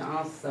attention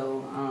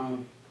also,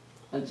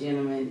 a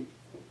gentleman,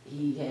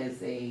 he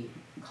has a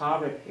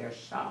car repair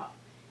shop,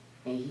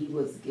 and he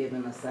was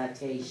given a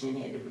citation,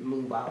 had to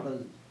remove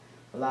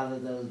a lot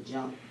of those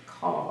junk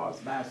cars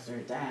by a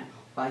certain time,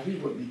 or he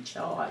would be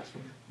charged.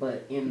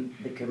 But in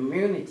the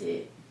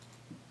community,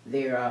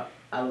 there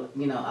are,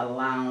 you know,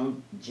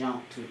 allowing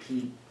junk to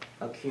keep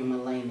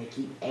accumulating, to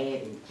keep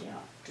adding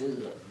junk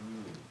to it.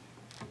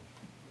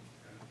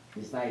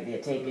 It's like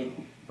they're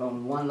taking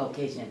from one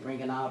location and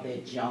bringing all their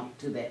junk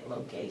to that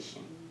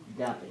location,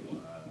 dumping it.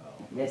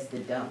 That's the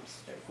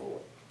dumpster for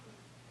it.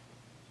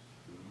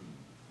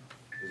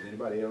 is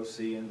anybody else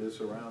seeing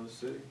this around the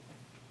city?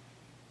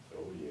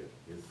 Oh, yeah,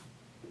 it's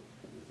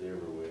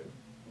everywhere.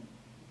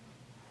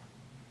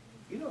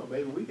 You know,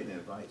 maybe we can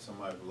invite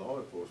somebody from law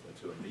enforcement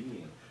to a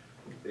meeting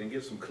and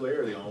get some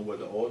clarity on what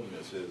the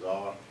ordinances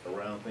are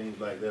around things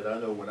like that. I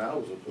know when I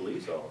was a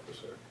police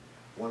officer,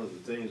 one of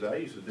the things I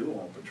used to do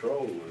on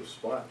patrol was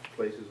spot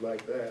places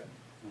like that.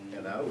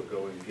 And I would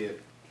go and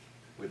get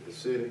with the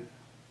city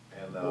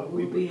and,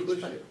 we would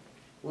push it.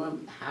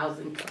 One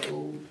housing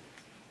code,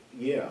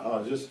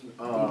 Yeah, just, you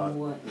know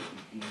what,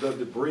 the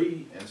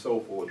debris and so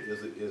forth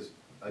is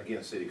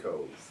against city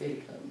code.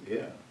 city code.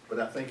 Yeah, but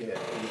I think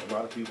a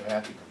lot of people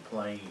have to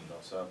complain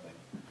or something,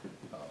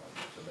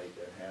 to make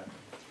that happen.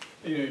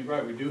 You know, you're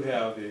right, we do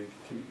have the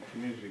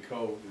community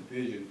code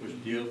division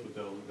which deals with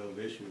those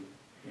issues.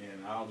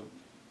 And our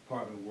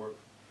department work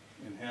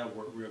and have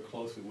worked real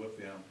closely with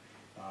them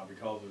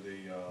because of the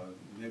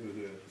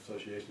neighborhood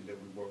association that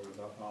we work with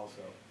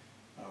also.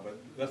 But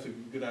that's a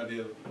good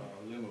idea,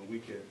 Lynn, we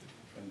could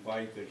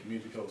invite the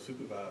community code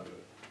supervisor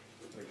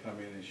to come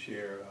in and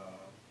share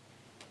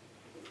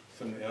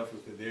some of the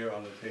efforts that they're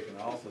undertaking,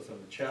 also some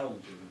of the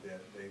challenges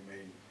that they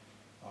may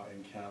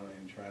encounter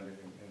in trying to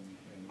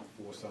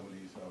enforce some of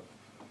these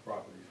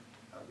properties.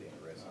 I'd be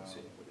interested in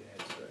seeing what they had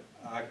to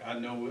say. I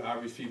know I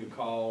received a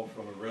call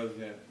from a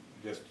resident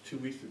just 2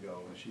 weeks ago,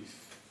 and she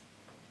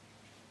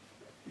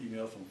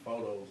emailed some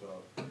photos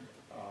of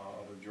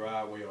a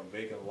driveway or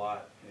vacant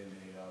lot in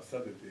a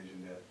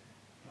subdivision that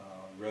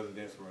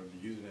residents were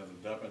using as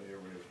a dumping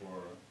area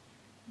for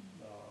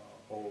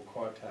old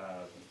car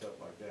tires and stuff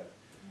like that.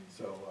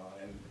 So,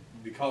 and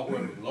because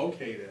where it was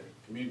located,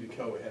 community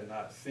code had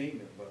not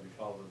seen it, but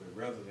because of the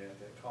resident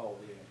that called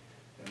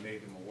in and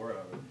made them aware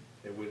of it,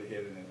 they went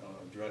ahead and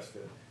addressed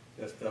it.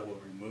 That stuff was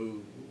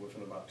removed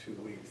within about 2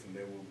 weeks, and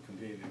they will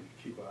continue to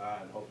keep an eye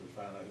and hopefully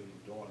find out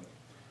who's doing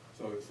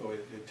it. So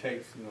it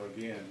takes, you know,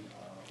 again,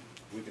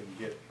 we can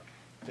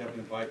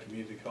definitely invite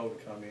community code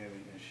to come in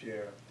and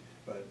share,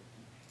 but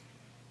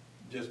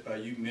just by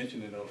you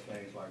mentioning those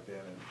things like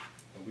that,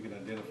 and we can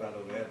identify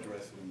those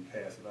addresses and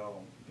pass it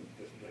on,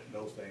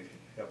 those things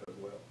help as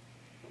well.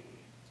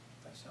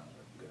 That sounds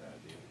like a good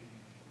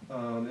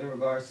idea. In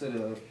regards to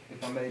the,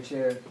 if I may,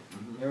 Chair,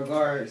 in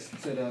regards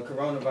to the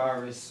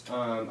coronavirus,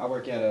 I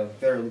work at a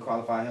federally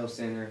qualified health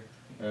center,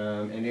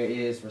 and there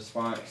is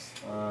response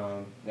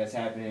that's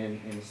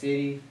happening in the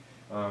city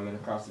and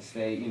across the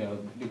state. You know,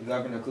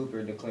 Governor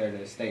Cooper declared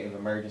a state of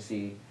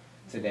emergency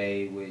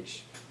today,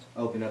 which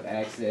opened up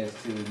access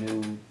to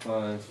new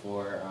funds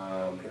for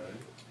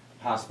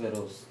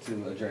hospitals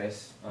to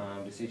address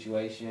the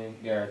situation.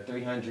 There are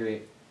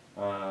 300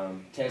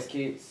 test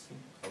kits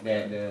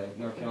that the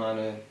North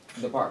Carolina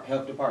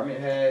Health Department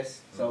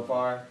has so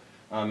far,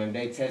 and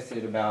they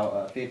tested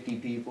about 50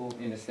 people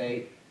in the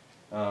state,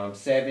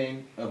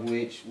 7 of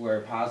which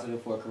were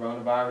positive for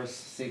coronavirus,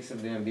 6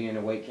 of them being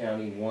in Wake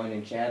County, 1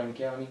 in Chatham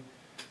County.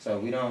 So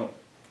we don't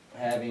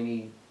have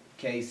any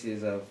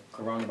cases of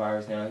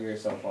coronavirus down here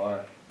so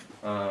far.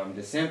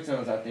 The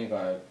symptoms, I think,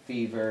 are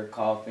fever,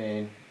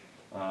 coughing,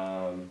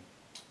 and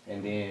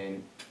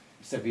then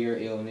severe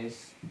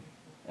illness.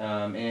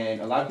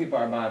 And a lot of people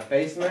are buying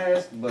face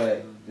masks,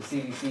 but the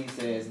CDC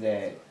says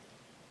that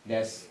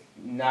that's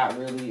not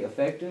really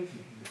effective.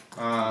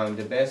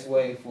 The best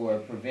way for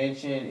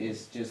prevention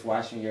is just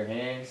washing your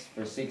hands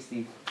for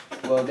 60,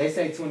 well, they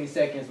say 20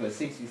 seconds, but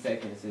 60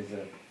 seconds is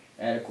an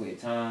adequate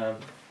time.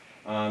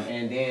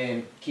 And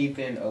then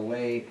keeping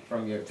away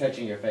from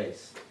touching your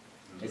face.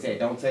 They say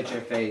don't touch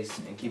your face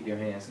and keep your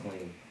hands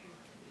clean.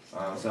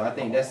 So I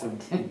think that's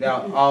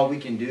about all we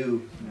can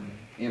do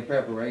in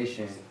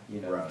preparation,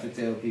 you know, to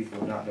tell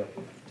people not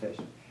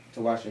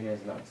to wash their hands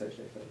and not to touch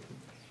their face.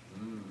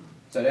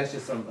 So that's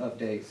just some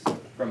updates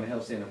from a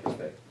health center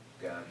perspective.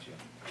 Gotcha.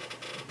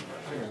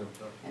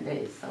 And that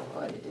is so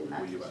hard to do,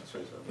 not Were you just. about to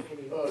say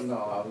something? Oh, no,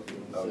 I was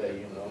gonna say, Okay.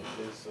 you know,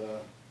 just,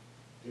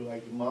 do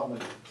like your mama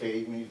tell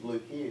you when you was a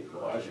little kid,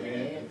 wash your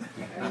hands.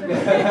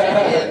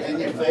 Hands in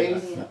your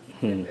face.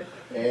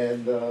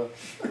 And,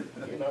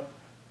 you know,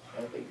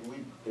 I think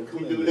if we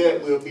do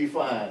that, we'll be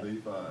fine.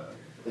 Be fine.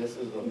 This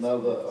is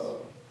another,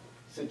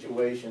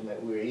 situation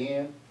that we're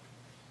in,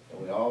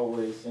 and we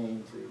always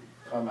seem to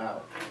come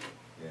out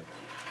Yeah.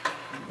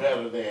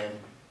 better than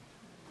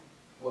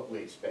what we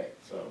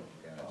expect, so.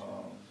 Gotcha.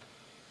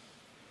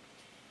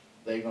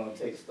 They're gonna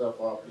take stuff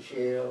off the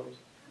shelves.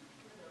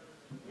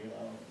 You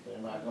know, they're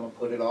not gonna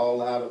put it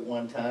all out at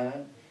one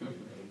time. They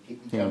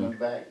keep coming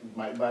back, you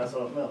might buy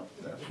something else.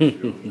 That's for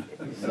sure.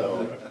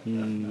 So,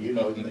 you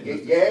know, you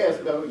get gas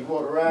though, you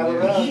wanna ride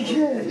around.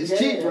 It's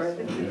cheap, right?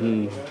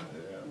 Yeah.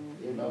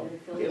 You know,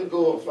 it'll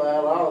go up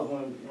 $5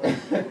 when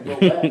you go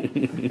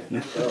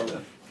back.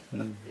 So,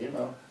 you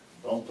know,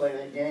 don't play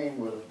that game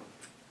with them.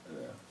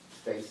 Yeah.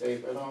 Stay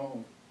safe at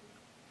home.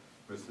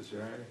 Mr.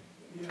 Shahari?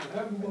 Yeah,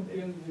 how we gonna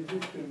tell the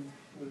victim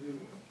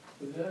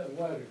with that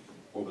virus?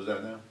 What was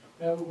that now?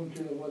 How we gonna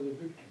tell about the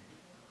victim?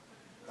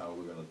 How are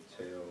we gonna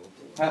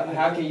tell?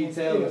 How can you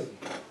tell?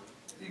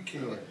 You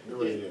can't.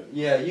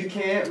 Yeah, you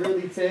can't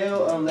really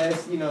tell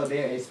unless, you know,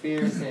 they're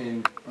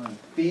experiencing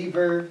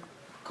fever,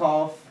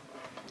 cough,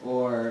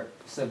 or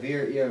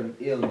severe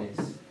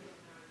illness.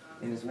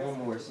 And it's one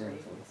more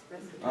symptom.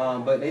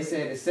 But they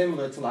said it's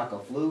similar to like a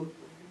flu.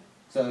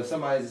 So if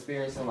somebody's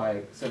experiencing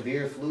like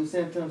severe flu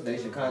symptoms, they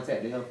should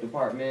contact the health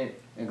department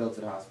and go to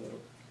the hospital.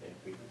 If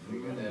we can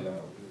figure that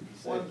out,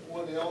 we'll be safe.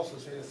 What they also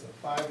say it's a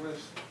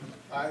fibrous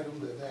item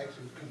that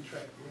actually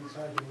contract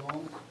inside your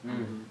lungs.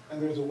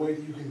 And there's a way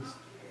that you can,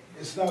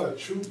 it's not a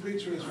true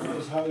picture as far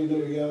as how you know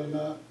you got it or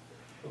not,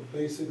 but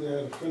basically I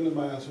had a friend of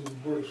mine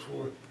who works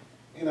for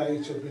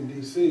NIH up in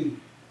DC,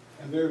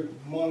 and they're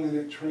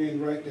monitoring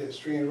that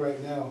strand right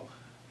now.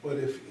 But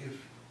if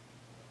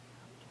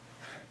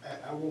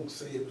I won't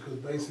say it because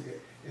basically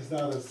it's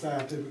not a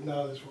scientific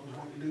knowledge for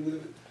what to do with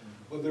it,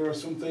 but there are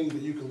some things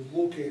that you can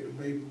look at that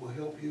maybe will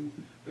help you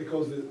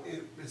because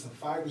it's a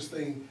fibrous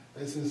thing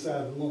that's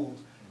inside the lungs,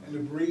 and the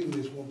breathing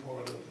is one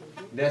part of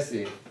it. That's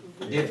it.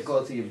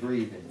 Difficulty of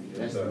breathing.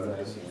 That's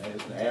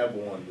It's an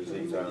airborne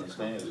disease, I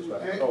understand, it's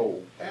like a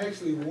cold.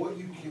 Actually, what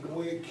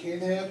it can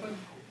happen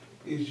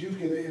is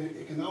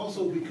it can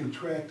also be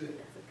contracted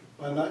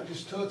by not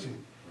just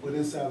touching, but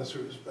inside a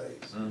certain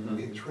space.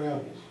 It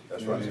travels.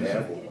 That's right, it's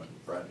airborne,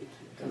 right?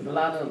 Cause a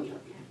lot of,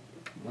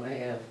 well, I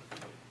have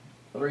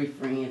 3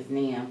 friends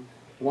now.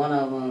 One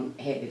of them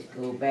had to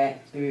go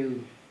back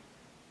through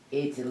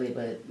Italy,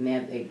 but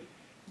now they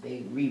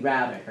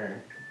rerouted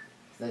her.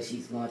 So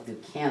she's going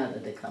through Canada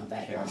to come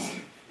back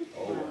home.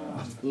 Oh,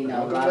 wow. You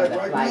know, a lot of the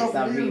flights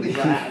are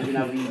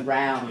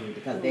rerouted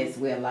because that's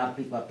where a lot of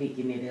people are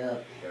picking it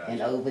up.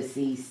 And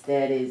overseas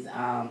studies,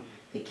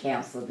 they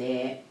counsel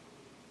that.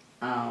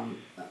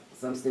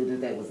 Some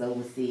students that was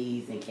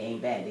overseas and came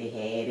back, they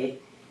had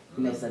it.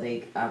 You know, so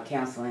they are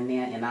counseling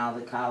that in all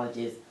the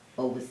colleges,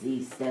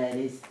 overseas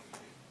studies,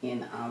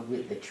 and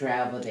with the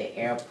travel, the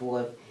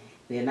airport.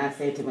 They're not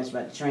saying too much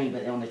about the train,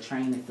 but on the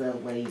train and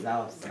subways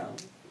also.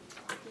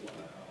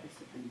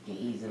 You can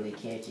easily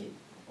catch it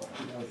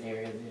in those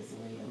areas as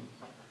well.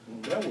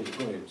 That was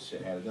good,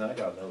 Shahada. Then I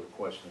got another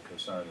question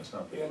concerning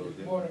something a Yeah, little this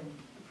different. morning,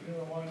 you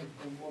know, one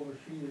from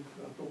overseas,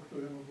 I talked to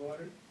him about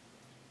it,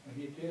 and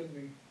he told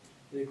me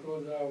they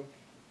closed out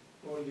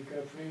all the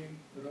cafe,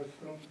 the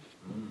restaurants,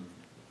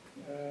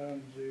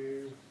 and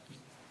the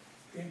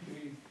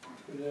entry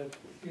to that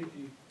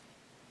city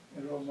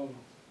in Roma.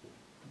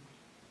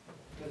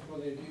 That's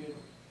what they did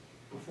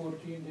for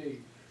 14 days.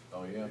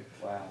 Oh, yeah?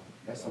 Wow.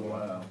 That's a Oh,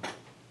 lot. wow.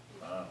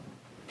 Wow.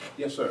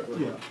 Yes, sir.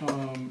 Yeah,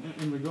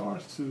 in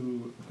regards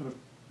to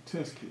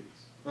test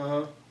kits,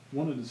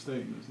 one of the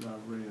statements that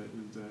I've read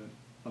is that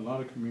a lot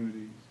of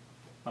communities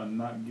are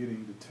not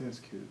getting the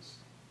test kits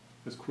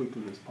as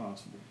quickly as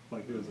possible.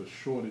 Like there's a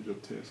shortage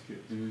of test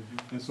kits.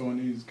 And so in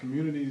these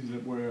communities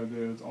where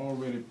there's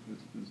already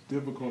there's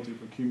difficulty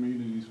for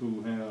communities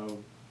who have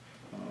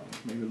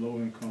maybe low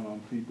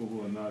income people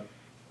who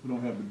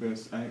don't have the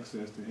best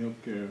access to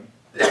healthcare,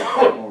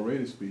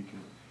 already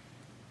speaking,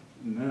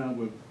 now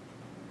with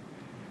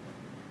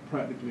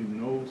practically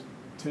no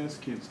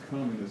test kits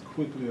coming as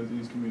quickly as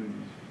these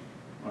communities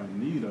are in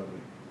need of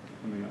it.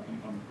 I mean,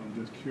 I'm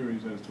just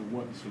curious as to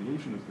what the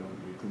solution is going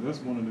to be, because that's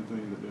one of the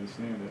things that they're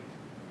saying, that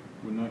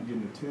we're not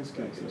getting the test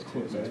kits as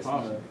quickly as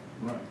possible.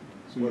 Right.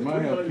 So you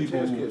might have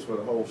people. Test kits for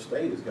the whole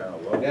state is kind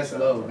of low. That's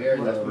low, very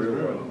low. That's real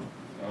low.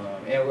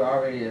 And we're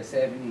already at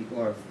 70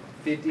 or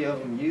 50 of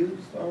them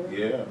used already.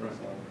 Yeah,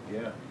 So,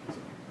 yeah.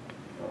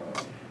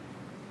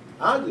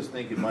 I just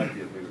think it might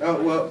be a bigger.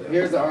 Oh, well, crisis.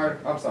 here's the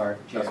article, I'm sorry,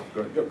 Chair.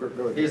 Go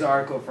ahead. Here's an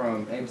article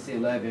from ABC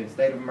 11.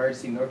 State of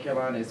emergency, North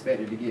Carolina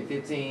expected to get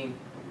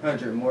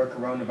 1,500 more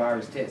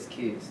coronavirus test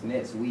kits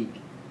next week.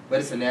 But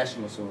it's a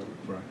national shortage.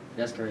 Right.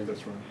 That's crazy.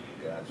 That's right.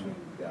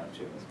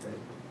 Gotcha.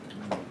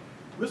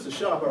 Mr.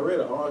 Sharp, I read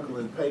an article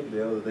in the paper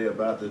the other day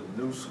about the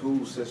new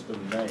school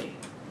system name.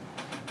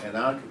 And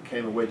I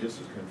came away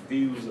just as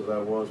confused as I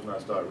was when I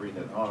started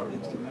reading that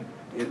article.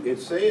 It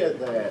said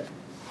that,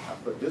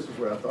 but this is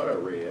where I thought I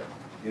read,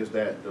 is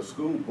that the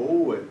school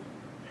board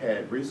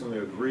had recently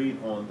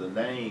agreed on the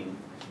name,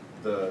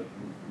 the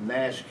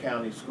Nash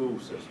County School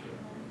System.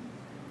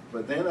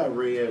 But then I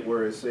read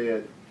where it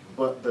said,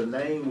 but the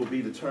name will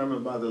be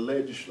determined by the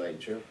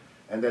legislature,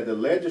 and that the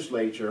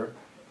legislature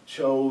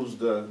chose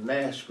the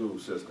Nash school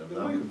system.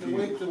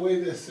 The way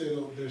that's set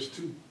up, there's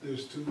two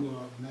names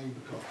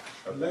because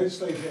the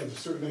legislature has a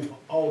certain name for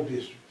all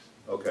districts.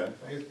 Okay.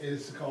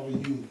 It's called a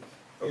unit.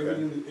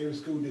 Okay. Every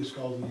school district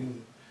calls a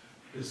unit.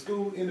 The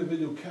school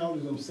individual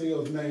counties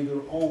themselves name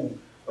their own.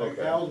 Like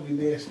Okay. ours will be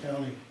Nash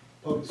County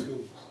Public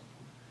Schools.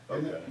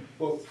 Okay.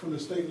 But from the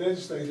state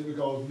legislature, we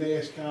call it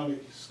Nash County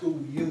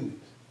School Unit.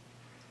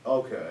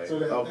 Okay, So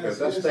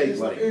that's state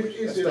language.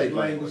 It's That's state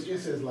language. It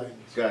says language.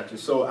 Gotcha.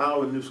 So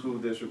our new school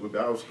district would be,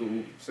 our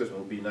school system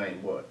would be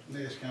named what?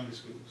 Nash County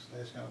Schools,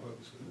 Nash County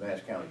Public Schools. Nash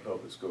County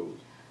Public Schools.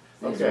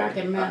 Since Okay.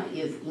 Rocky Mount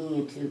is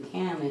in two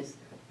counties,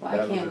 why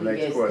That was can't the we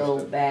next just go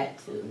question.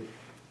 back to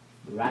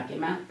Rocky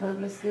Mount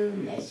Public School,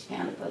 Nash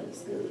County Public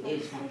School,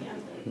 Edgewater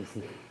County Public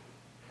School?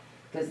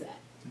 Cause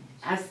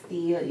I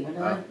still, even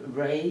though I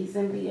raised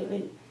and live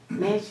in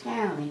Nash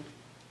County,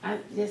 I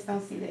just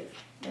don't see that,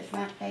 that's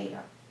not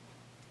fair.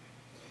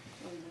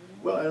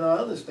 Well, and I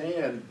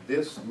understand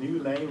this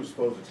new name is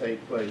supposed to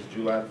take place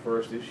July the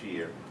 1st this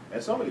year.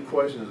 And some of the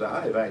questions that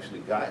I have actually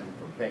gotten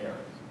from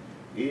parents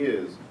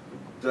is,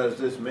 does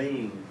this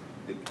mean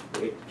the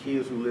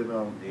kids who live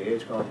on the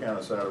Edgecombe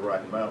County side of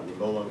Rocky Mountain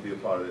will no longer be a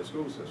part of their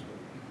school system?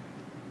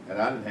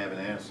 And I didn't have an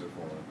answer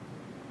for them.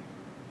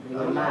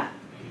 Will not.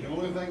 The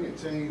only thing that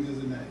changed is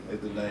the name.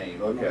 It's the name,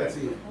 That's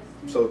okay. it.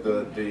 So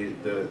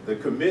the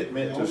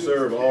commitment to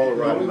serve all the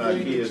Rocky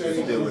Mountain kids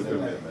is still a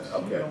commitment.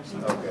 Okay,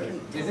 okay.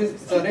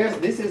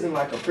 This isn't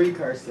like a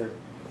precursor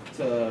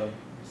to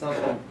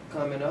something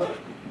coming up?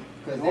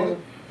 Cause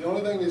then, The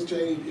only thing that's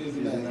changed is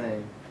the is the name.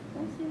 name.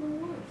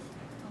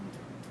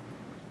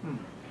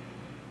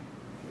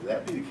 If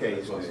that be the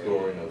case, That's my then-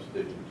 story, no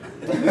sticking to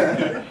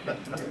it.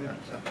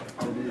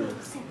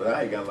 But I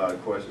ain't got a lot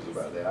of questions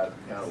about that. I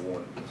kind of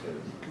wanted to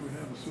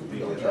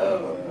be on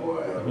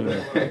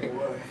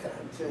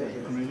I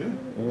mean,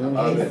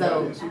 Okay,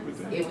 so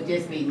it would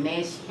just be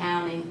Nash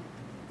County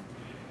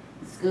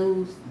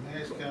schools,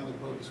 Nash County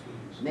Public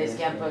Schools. Nash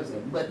County Public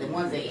Schools, but the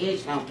ones in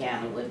Edgecombe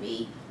County would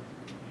be,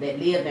 that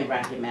live in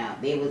Rocky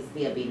Mount, they would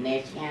still be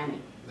Nash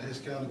County. Nash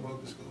County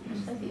Public Schools.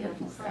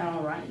 Still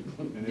sound right.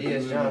 And if D.S. you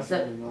live in-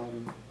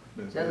 Johnson.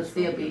 That'll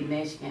still be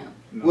Nash County.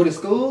 No. Will the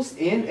schools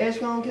in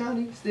Edgecombe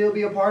County still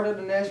be a part of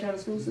the Nash County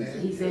school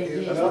system? He said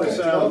yes. That's what it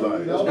sounds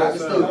like. That's what it Not the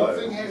sounds student. like.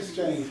 Nothing has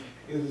changed.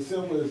 It's as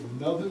simple as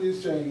nothing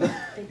has changed.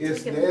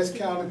 It's Nash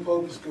County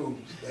Public Schools.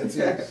 That's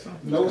it.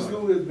 No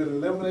school has been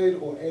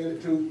eliminated or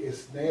added to.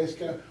 It's Nash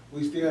County.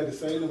 We still have the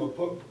same number of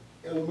public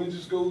elementary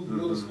schools,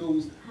 middle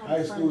schools,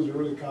 high schools, and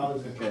really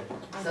colleges. Okay.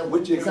 So,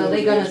 Which so includes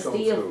they're gonna Edgecombe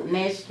still, schools.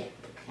 Nash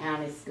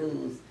County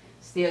schools,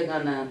 still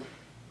gonna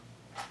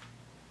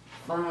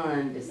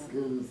fund the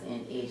schools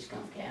in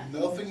Edgecombe County.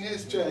 Nothing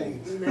has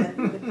changed.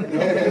 Nothing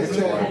has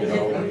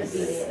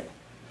changed.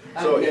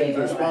 So Okay. in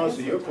response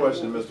to your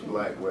question, Mr.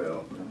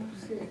 Blackwell,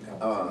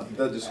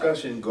 the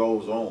discussion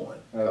goes on.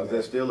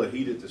 There's still a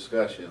heated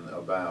discussion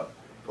about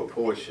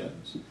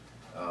proportions.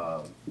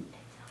 I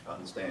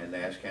understand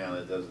Nash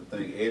County doesn't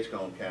think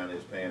Edgecombe County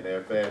is paying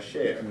their fair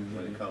share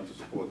when it comes to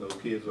supporting those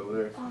kids over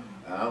there.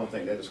 And I don't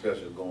think that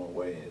discussion is going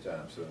away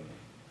anytime soon.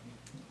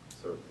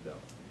 Certainly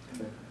don't.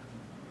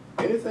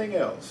 Anything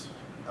else?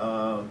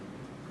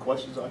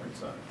 Questions or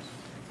concerns?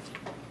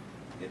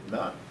 If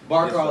not.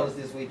 Bar yes, crawl sir. is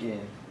this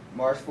weekend,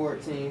 March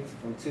 14th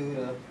from 2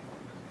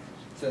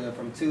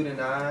 to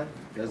 9.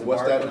 There's a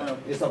What's bar that crawl. now?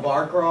 It's a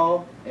bar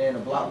crawl and a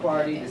block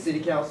party. The city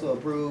council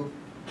approved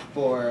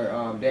for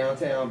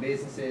downtown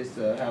businesses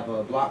to have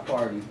a block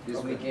party this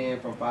Okay.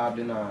 weekend from 5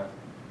 to 9.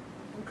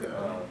 Okay.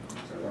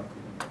 So,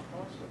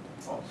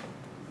 Awesome.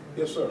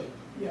 Yes, sir.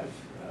 Yes,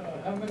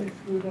 how many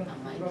students I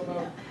might drop do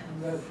out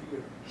last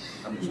year?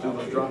 How many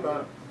students drop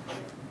out?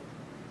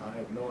 I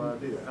have no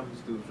idea. How many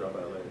students drop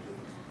out last year?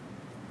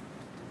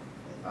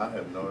 I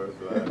have no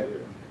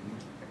idea.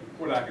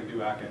 What I can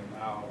do,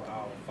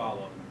 I'll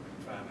follow up and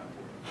find out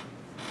for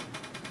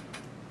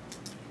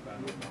you.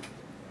 Find out.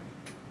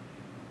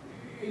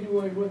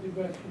 Anyway, what the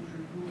best we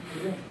should do for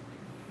them?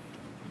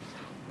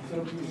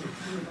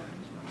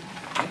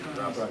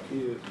 Drop out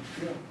kids.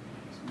 Yeah.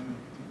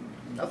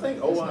 I think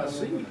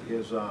OIC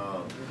is,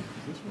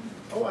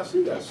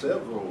 OIC got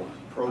several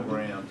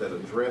programs that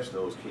address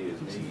those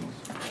kids' needs,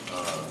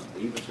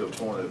 even to the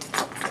point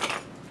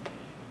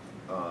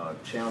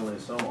of channeling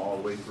some all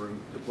the way through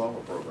diploma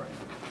programs.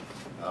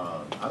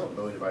 I don't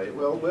know anybody,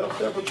 well,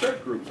 several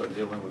church groups are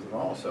dealing with them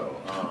also.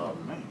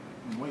 Man,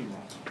 I'm way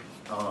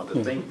wrong.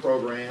 The Think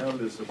program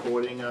is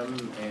supporting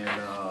them,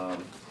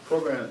 and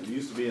program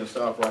used to be in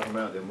South Rocky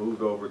Mountain, they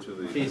moved over to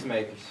the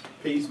Peacemakers.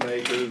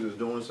 Peacemakers is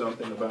doing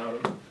something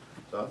about them.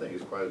 So I think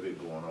it's quite a bit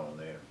going on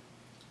there.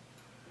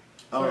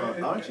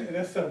 Aren't you? And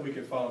that's something we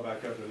can follow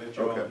back up and let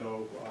you all Okay.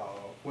 know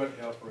what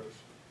efforts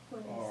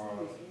are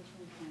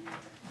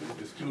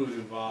the schools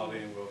involved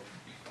in will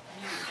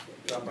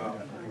talk about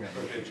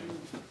prevention.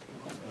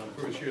 And I'm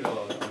pretty sure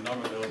a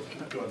number of those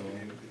are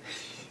doing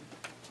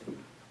it.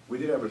 We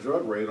did have a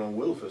drug raid on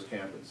Wilford's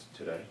campus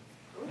today.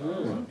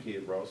 Some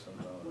kid brought some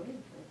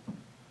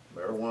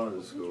marijuana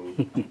to school,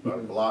 about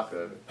a block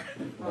of it.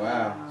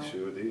 Wow.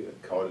 Sure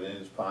did. Caught it in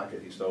his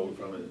pocket. He stole it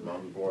from his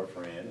mom's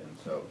boyfriend, and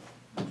so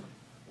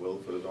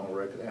Wilford is on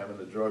record having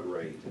a drug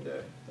raid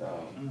today.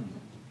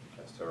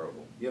 That's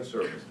terrible. Yes,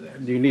 sir, Mr.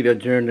 Dance. Do you need to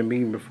adjourn the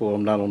meeting before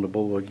I'm not on the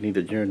board? You need to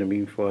adjourn the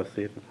meeting before I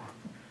sit.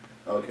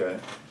 Okay.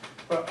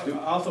 But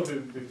also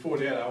before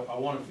that, I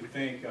wanted to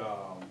thank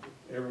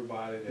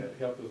everybody that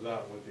helped us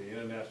out with the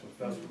International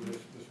Festival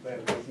this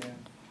past weekend.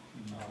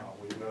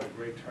 We got a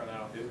great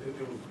turnout.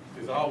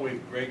 It's always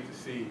great to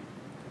see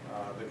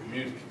the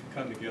community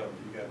come together.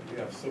 You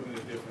have so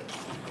many different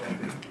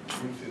ethnic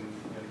groups in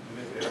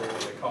this area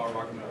they call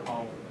Rocky Mountain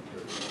home,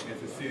 and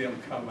to see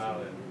them come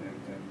out and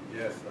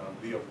yes,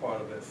 be a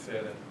part of that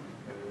setting,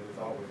 it's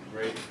always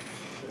great.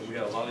 And we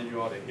had a lot of you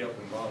all that helped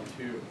and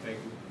volunteered. Thank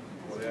you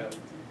for that.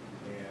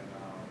 And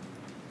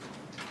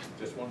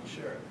just want to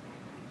share it.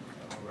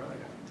 All right.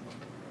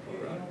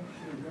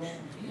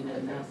 Any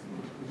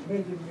announcement? It's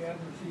amazing we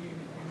haven't seen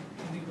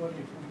anybody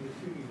from the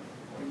city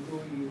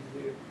employees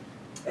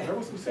there. There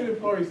were some city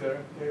employees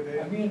there.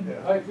 I mean,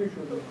 yeah. high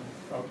officials.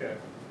 Okay.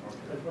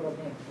 That's what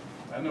I meant.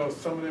 I know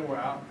some of them were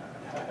out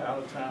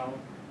of town,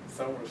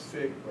 some were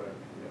sick, but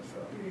yes.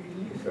 At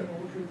least, we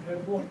should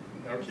have one.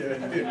 Okay.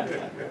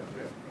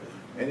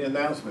 Any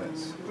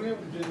announcements? We have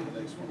to do the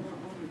next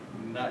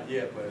one. Not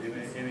yet, but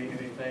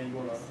anything you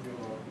wanna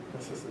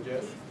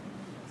suggest?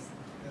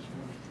 That's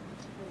one.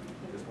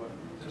 Just what?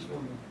 This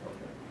one.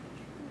 Okay.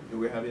 Do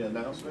we have any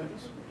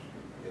announcements?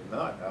 If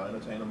not, I'll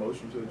entertain a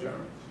motion to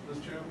adjourn.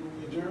 Mr. Chairman,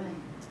 we adjourn.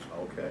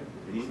 Okay,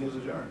 the meeting is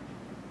adjourned.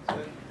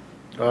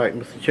 All right,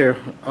 Mr. Chair.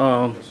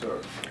 Yes,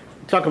 sir.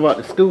 Talk about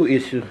the school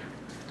issue.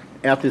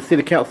 After the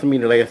city council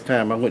meeting last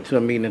time, I went to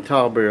a meeting in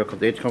Tallberg because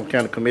the Edgecombe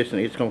County Commission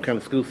and Edgecombe County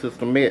School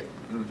System met.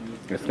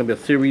 It's going to be a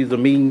series of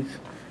meetings.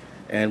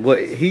 And what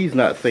he's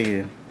not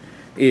saying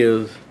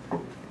is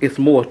it's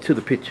more to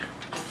the picture.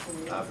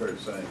 I've heard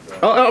the same thing.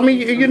 Oh, I mean,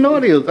 you know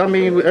it is. I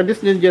mean,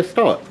 this didn't just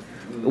start.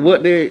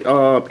 What they,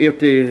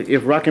 if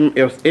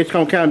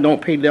Edgecombe County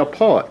don't pay their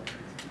part,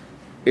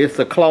 it's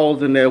a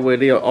clause in there where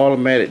they'll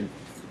automatic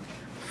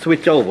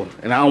switch over.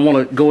 And I don't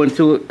want to go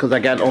into it because I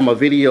got it on my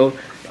video.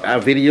 I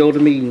videoed the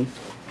meeting.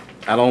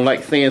 I don't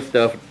like saying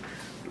stuff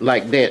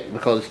like that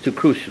because it's too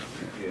crucial.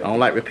 I don't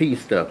like repeating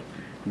stuff.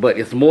 But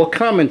it's more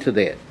common to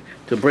that,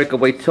 to break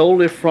away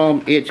totally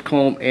from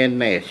Edgecombe and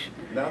Nash.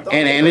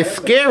 And it's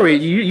scary.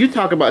 You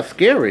talk about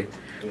scary.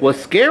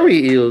 What's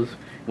scary is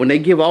when they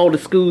give all the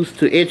schools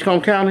to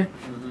Edgecombe County,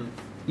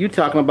 you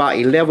talking about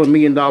 $11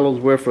 million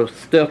worth of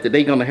stuff that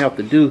they're going to have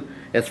to do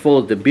as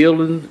far as the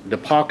buildings, the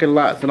parking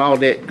lots, and all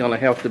that going to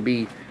have to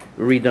be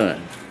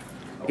redone.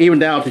 Even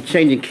down to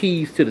changing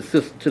keys to the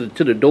system,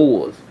 to the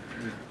doors.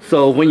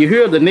 So when you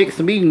hear the next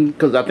meeting,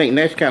 because I think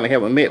Nash County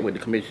haven't met with the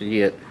commission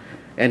yet,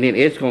 and then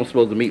Edgecombe's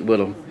supposed to meet with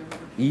them,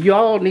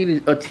 y'all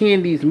need to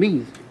attend these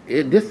meetings.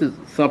 This is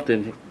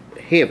something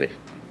heavy.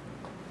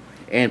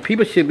 And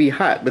people should be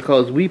hot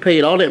because we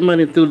paid all that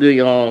money through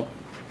the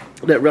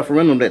that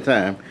referendum that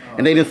time,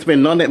 and they didn't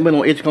spend none of that money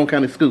on Edgecombe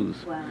County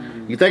schools. Wow.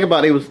 You think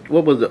about it,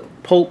 what was it,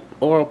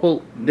 Oral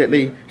Pope, that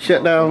they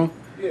shut down?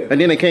 Yeah.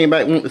 And then they came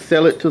back and wanted to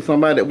sell it to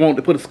somebody that wanted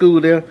to put a school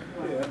there.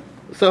 Yeah.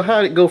 So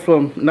how did it go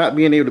from not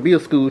being able to be a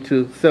school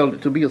to sell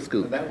it to be a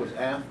school? And that was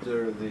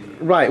after the...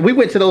 Right. We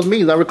went to those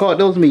meetings. I recorded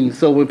those meetings.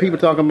 So when people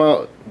talking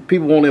about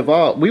people weren't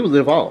involved, we was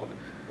involved.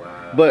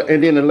 Wow. But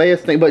and then the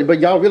last thing, but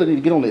y'all really need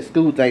to get on that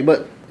school thing.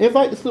 But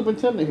invite the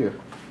superintendent here.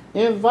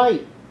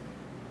 Invite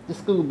the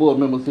school board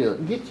members here.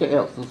 Get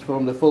your answers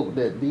from the folk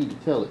that need to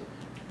tell it.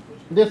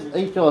 This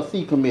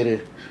HRC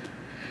committee,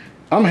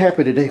 I'm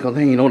happy today because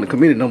they ain't on the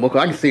committee no more.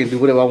 Cause I can say and do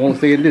whatever I want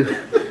to say and do.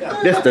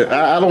 That's the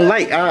I don't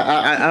like.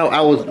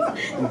 I was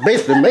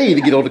basically made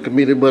to get on the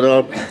committee,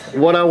 but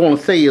what I want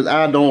to say is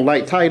I don't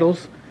like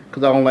titles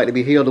because I don't like to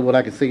be held to what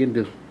I can say and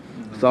do.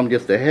 So I'm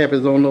just the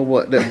happiest on know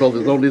what that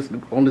brother's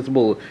on this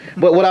board.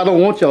 But what I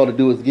don't want y'all to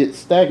do is get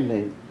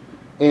stagnated,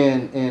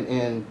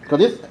 and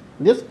because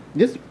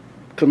this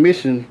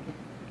commission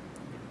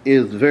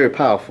is very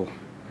powerful,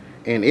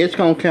 and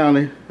Edgecombe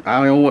County.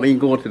 I don't want to even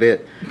go into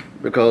that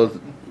because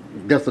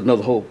that's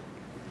another whole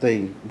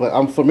thing. But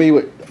I'm familiar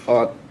with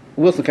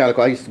Wilson County.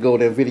 I used to go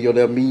there and video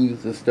their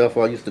meetings and stuff.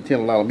 I used to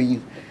attend a lot of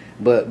meetings.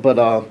 But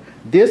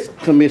this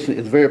commission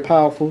is very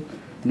powerful,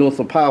 doing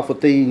some powerful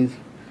things.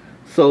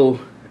 So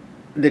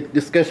the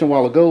discussion a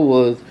while ago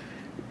was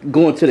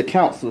going to the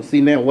council. See,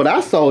 now what I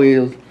saw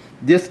is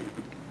this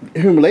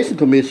Human Relations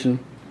Commission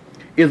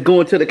is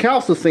going to the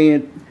council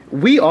saying,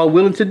 we are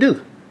willing to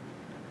do.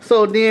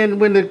 So then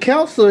when the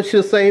council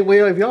should say,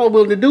 well, if y'all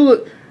willing to do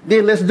it,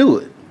 then let's do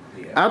it.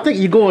 I think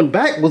you're going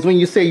backwards when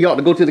you say you ought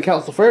to go to the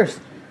council first.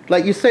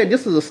 Like you said,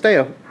 this is a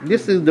staff.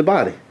 This is the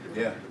body.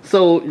 Yeah.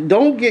 So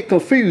don't get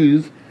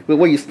confused with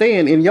where you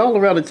stand. And y'all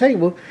around the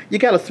table, you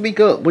got to speak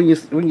up. When you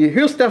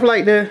hear stuff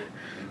like that,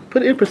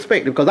 put it in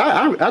perspective. Because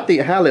I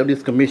think highly of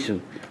this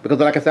commission. Because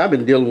like I said, I've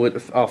been dealing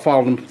with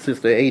following them since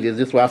the 80s.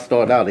 This is where I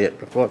started out at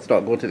before I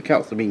started going to the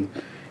council meeting.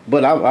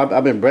 But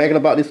I've been bragging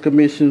about this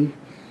commission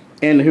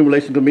and the Human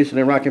Relations Commission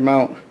in Rocky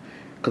Mount.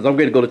 Because I'm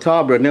ready to go to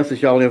Tarboro. Now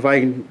since y'all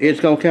inviting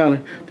Edgecombe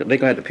County, they're going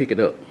to have to pick it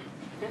up.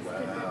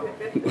 Wow.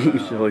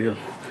 So, yeah.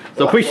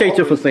 So appreciate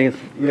you for saying.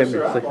 Yes,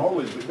 sir. I've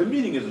always, the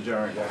meeting is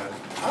adjourned, guys.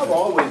 I've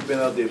always been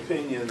of the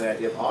opinion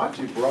that if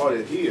Archie brought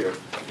it here,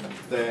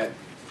 that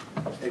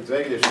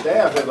executive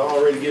staff has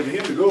already given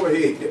him to go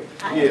ahead.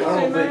 Yeah,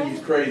 I don't think he's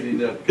crazy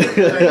enough.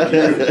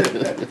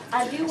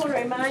 I do want to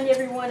remind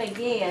everyone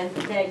again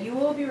that you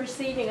will be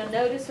receiving a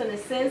notice from the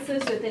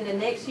census within the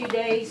next few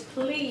days.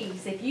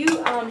 Please, if you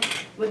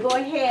would go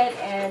ahead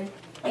and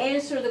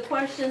answer the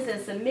questions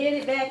and submit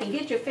it back and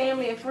get your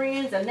family and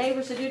friends and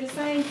neighbors to do the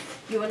same,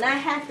 you will not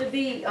have to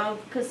be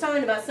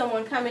concerned about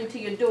someone coming to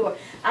your door.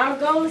 Our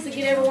goal is to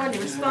get everyone to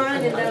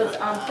respond in those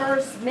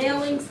first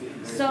mailings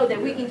so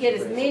that we can get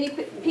as many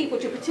people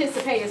to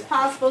participate as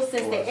possible,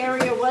 since the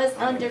area was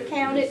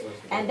undercounted,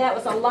 and that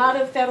was a lot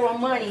of federal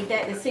money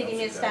that the city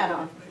missed out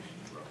on.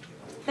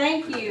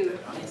 Thank you.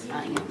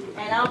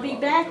 And I'll be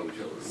back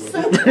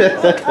soon.